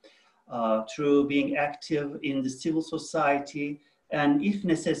media, through being active in the civil society, and if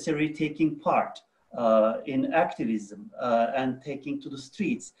necessary, taking part in activism and taking to the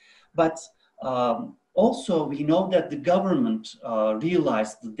streets. But also, we know that the government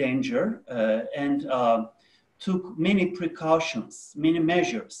realized the danger and took many precautions, many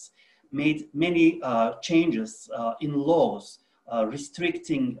measures, made many changes in laws,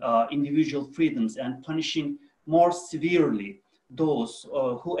 restricting individual freedoms and punishing more severely those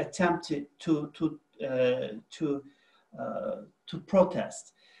who attempted to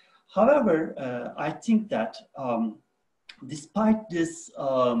protest. However, I think that despite this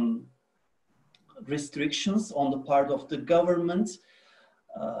restrictions on the part of the government,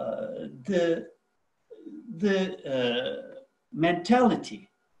 the mentality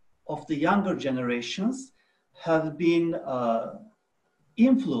of the younger generations have been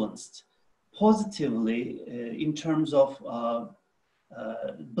influenced positively in terms of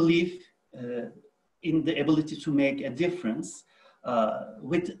belief in the ability to make a difference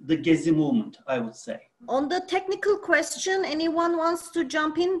with the Gezi movement, I would say. On the technical question, anyone wants to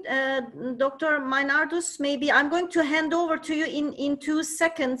jump in? Dr. Meinardus, maybe I'm going to hand over to you in 2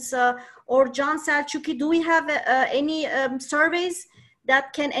 seconds. Or Can Selcuki, do we have any surveys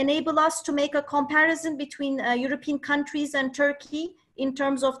that can enable us to make a comparison between European countries and Turkey in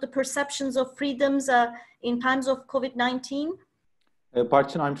terms of the perceptions of freedoms in times of COVID-19?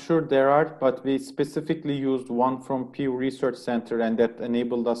 Barcin, I'm sure there are, but we specifically used one from Pew Research Center, and that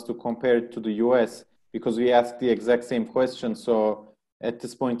enabled us to compare it to the US because we asked the exact same question. So at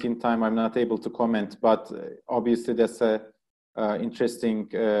this point in time, I'm not able to comment, but obviously that's a interesting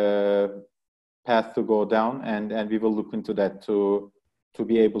path to go down, and we will look into that to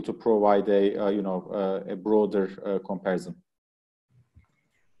be able to provide a broader comparison.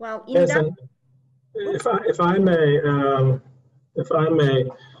 Well, yes, and if I may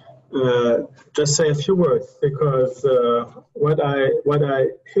just say a few words, because what I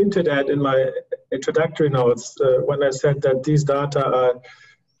hinted at in my introductory notes when I said that these data are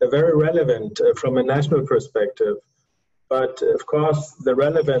very relevant from a national perspective, but of course the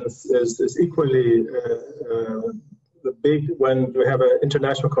relevance is equally big when we have an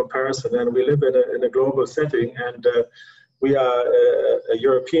international comparison, and we live in a global setting, and we are a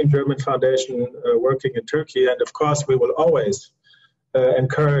European German foundation working in Turkey, and of course we will always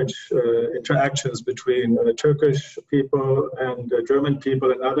encourage interactions between Turkish people and German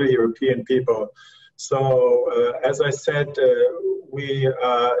people and other European people. So as I said, we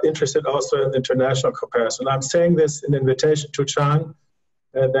are interested also in international comparison. I'm saying this in invitation to Can,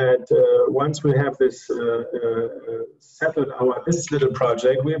 that once we have this settled this little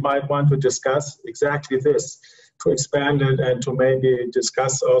project, we might want to discuss exactly this, to expand it and to maybe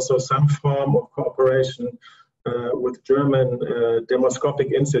discuss also some form of cooperation with German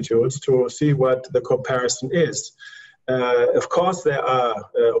demoscopic institutes to see what the comparison is. Of course, there are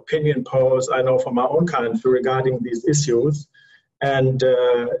opinion polls, I know from my own country, regarding these issues. And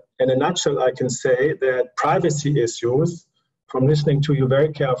in a nutshell, I can say that privacy issues, from listening to you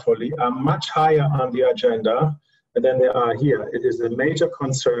very carefully, are much higher on the agenda than they are here. It is a major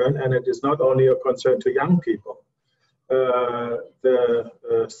concern, and it is not only a concern to young people. The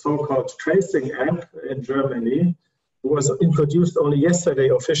so-called tracing app in Germany was introduced only yesterday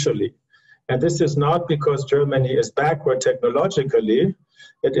officially. And this is not because Germany is backward technologically.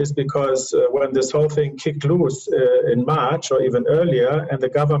 It is because when this whole thing kicked loose in March or even earlier, and the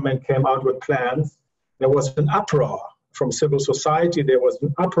government came out with plans, there was an uproar from civil society, there was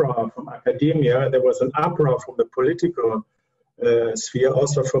an uproar from academia, there was an uproar from the political sphere,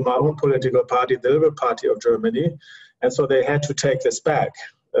 also from our own political party, the Liberal Party of Germany. And so they had to take this back.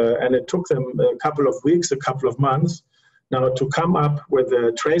 and it took them a couple of weeks, a couple of months now to come up with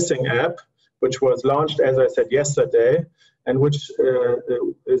a tracing app, which was launched, as I said, yesterday, and which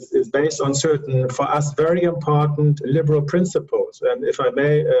is based on certain, for us, very important liberal principles. And if I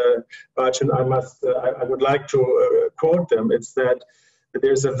may, Barcin, I would like to quote them. It's that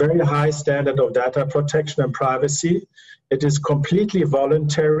there's a very high standard of data protection and privacy. It is completely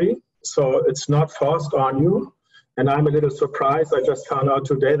voluntary, so it's not forced on you. And I'm a little surprised. I just found out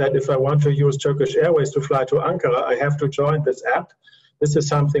today that if I want to use Turkish Airways to fly to Ankara, I have to join this app. This is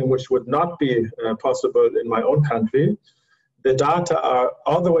something which would not be possible in my own country. The data are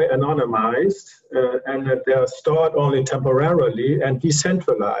all the way anonymized, and that they are stored only temporarily and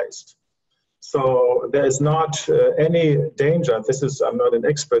decentralized. So there is not any danger. I'm not an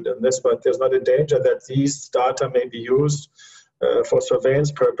expert in this, but there's not a danger that these data may be used for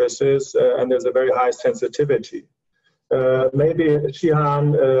surveillance purposes, and there's a very high sensitivity. Maybe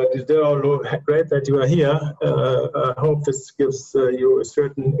Shihan, great that you are here. I hope this gives you a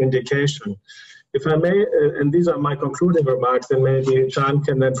certain indication. If I may, and these are my concluding remarks, and maybe Can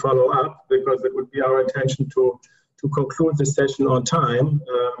can then follow up, because it would be our intention to conclude this session on time.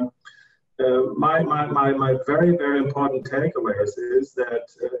 My very, very important takeaways is that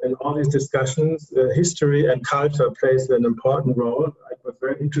in all these discussions, history and culture plays an important role. It was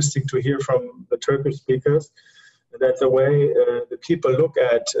very interesting to hear from the Turkish speakers that the way the people look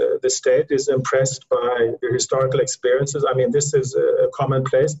at the state is impressed by the historical experiences. I mean, this is a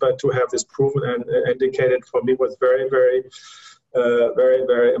commonplace, but to have this proven and indicated for me was very, very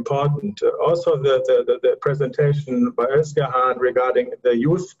very important. Also, the presentation by Özgehan regarding the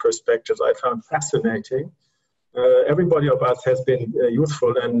youth perspectives I found fascinating. Everybody of us has been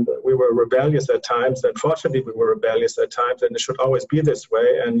youthful, and we were rebellious at times. Unfortunately, we were rebellious at times, and it should always be this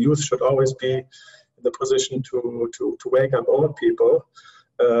way. And youth should always be in the position to wake up old people.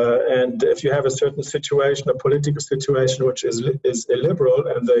 And if you have a certain situation, a political situation which is illiberal,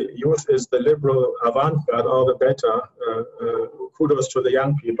 and the youth is the liberal avant-garde, all the better. Kudos to the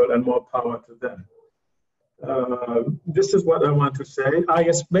young people and more power to them. This is what I want to say.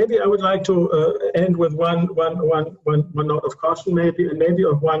 Yes, maybe I would like to end with one note of caution, maybe, and maybe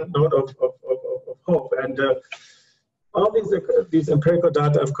of one note of hope. And all these empirical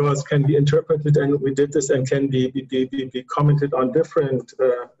data, of course, can be interpreted, and we did this, and can be commented on different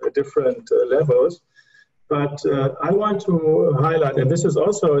levels. But I want to highlight, and this is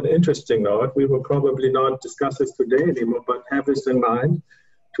also an interesting note, we will probably not discuss this today anymore, but have this in mind,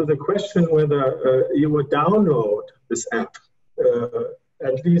 to the question whether you would download this app.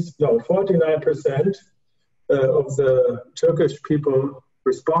 At least 49% of the Turkish people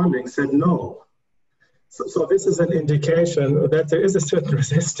responding said no. So this is an indication that there is a certain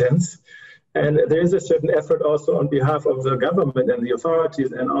resistance, and there is a certain effort also on behalf of the government and the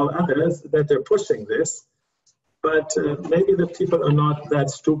authorities and all others that they're pushing this. But maybe the people are not that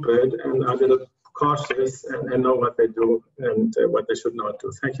stupid and are a little cautious and know what they do and what they should not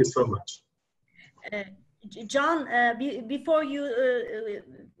do. Thank you so much. John, before you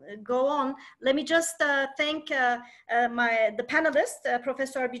go on, let me just thank the panelists,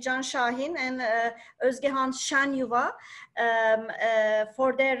 Professor Bican Sahin and Özgehan Senyuva,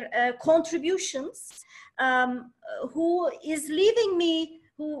 for their contributions, who is leaving me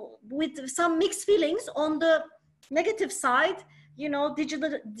with some mixed feelings. On the negative side, you know,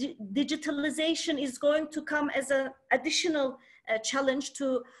 digitalization is going to come as an additional challenge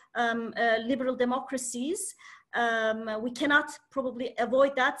to liberal democracies. We cannot probably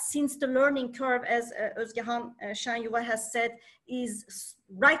avoid that, since the learning curve, as Özgehan Senyuva has said, is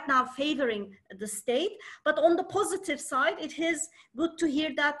right now favoring the state. But on the positive side, it is good to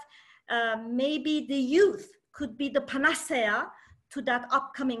hear that maybe the youth could be the panacea to that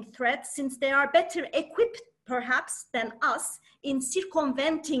upcoming threat, since they are better equipped perhaps than us in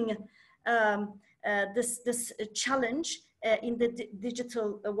circumventing this challenge in the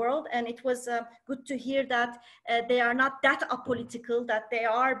digital world. And it was good to hear that they are not that apolitical, that they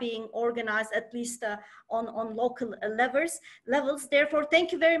are being organized, at least on local levels. Therefore,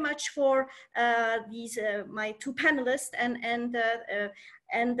 thank you very much for these my two panelists,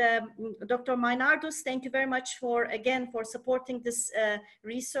 and Dr. Meinardus, thank you very much for supporting this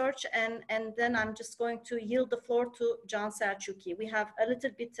research. And then I'm just going to yield the floor to Can Selcuki. We have a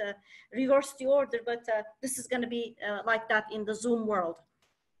little bit reversed the order, but this is going to be like that in the Zoom world.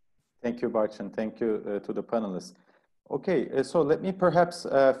 Thank you, Barcin. Thank you to the panelists. Okay, so let me perhaps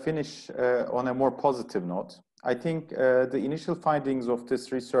finish on a more positive note. I think the initial findings of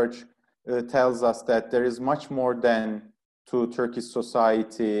this research tells us that there is much more than to Turkish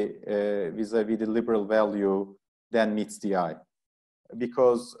society vis-a-vis the liberal value than meets the eye.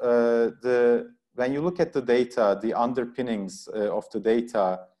 because when you look at the data, the underpinnings of the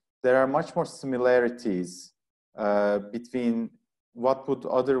data, there are much more similarities between what would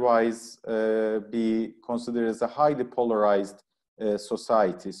otherwise be considered as a highly polarized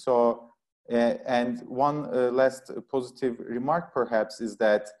society. So, and one last positive remark perhaps is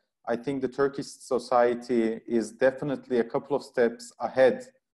that I think the Turkish society is definitely a couple of steps ahead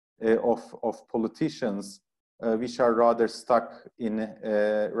of politicians, which are rather stuck in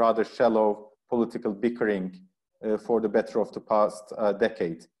rather shallow political bickering for the better of the past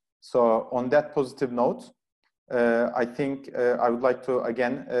decade. So on that positive note, I think I would like to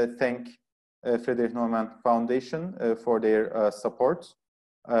again thank Friedrich Naumann Foundation for their support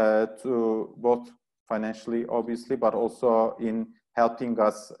to both financially, obviously, but also in helping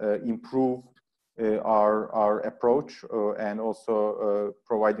us improve our approach and also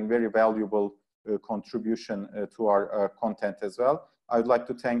providing very valuable contribution to our content as well. I would like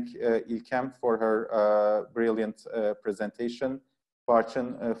to thank İlkem for her brilliant presentation,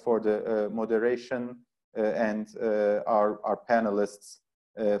 Barcin for the moderation, and our panelists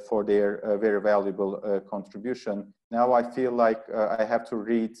for their very valuable contribution. Now I feel like I have to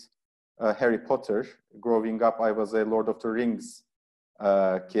read Harry Potter. Growing up, I was a Lord of the Rings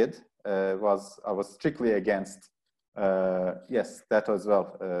kid. I was strictly against, yes, that as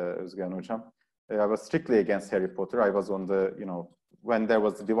well, Özgehan Hocam. I was strictly against Harry Potter. I was on the, when there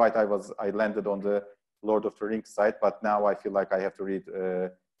was a divide, I landed on the Lord of the Rings side, but now I feel like I have to read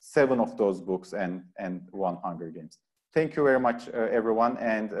 7 of those books and 1 Hunger Games. Thank you very much, everyone,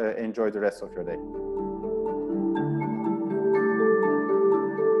 and enjoy the rest of your day.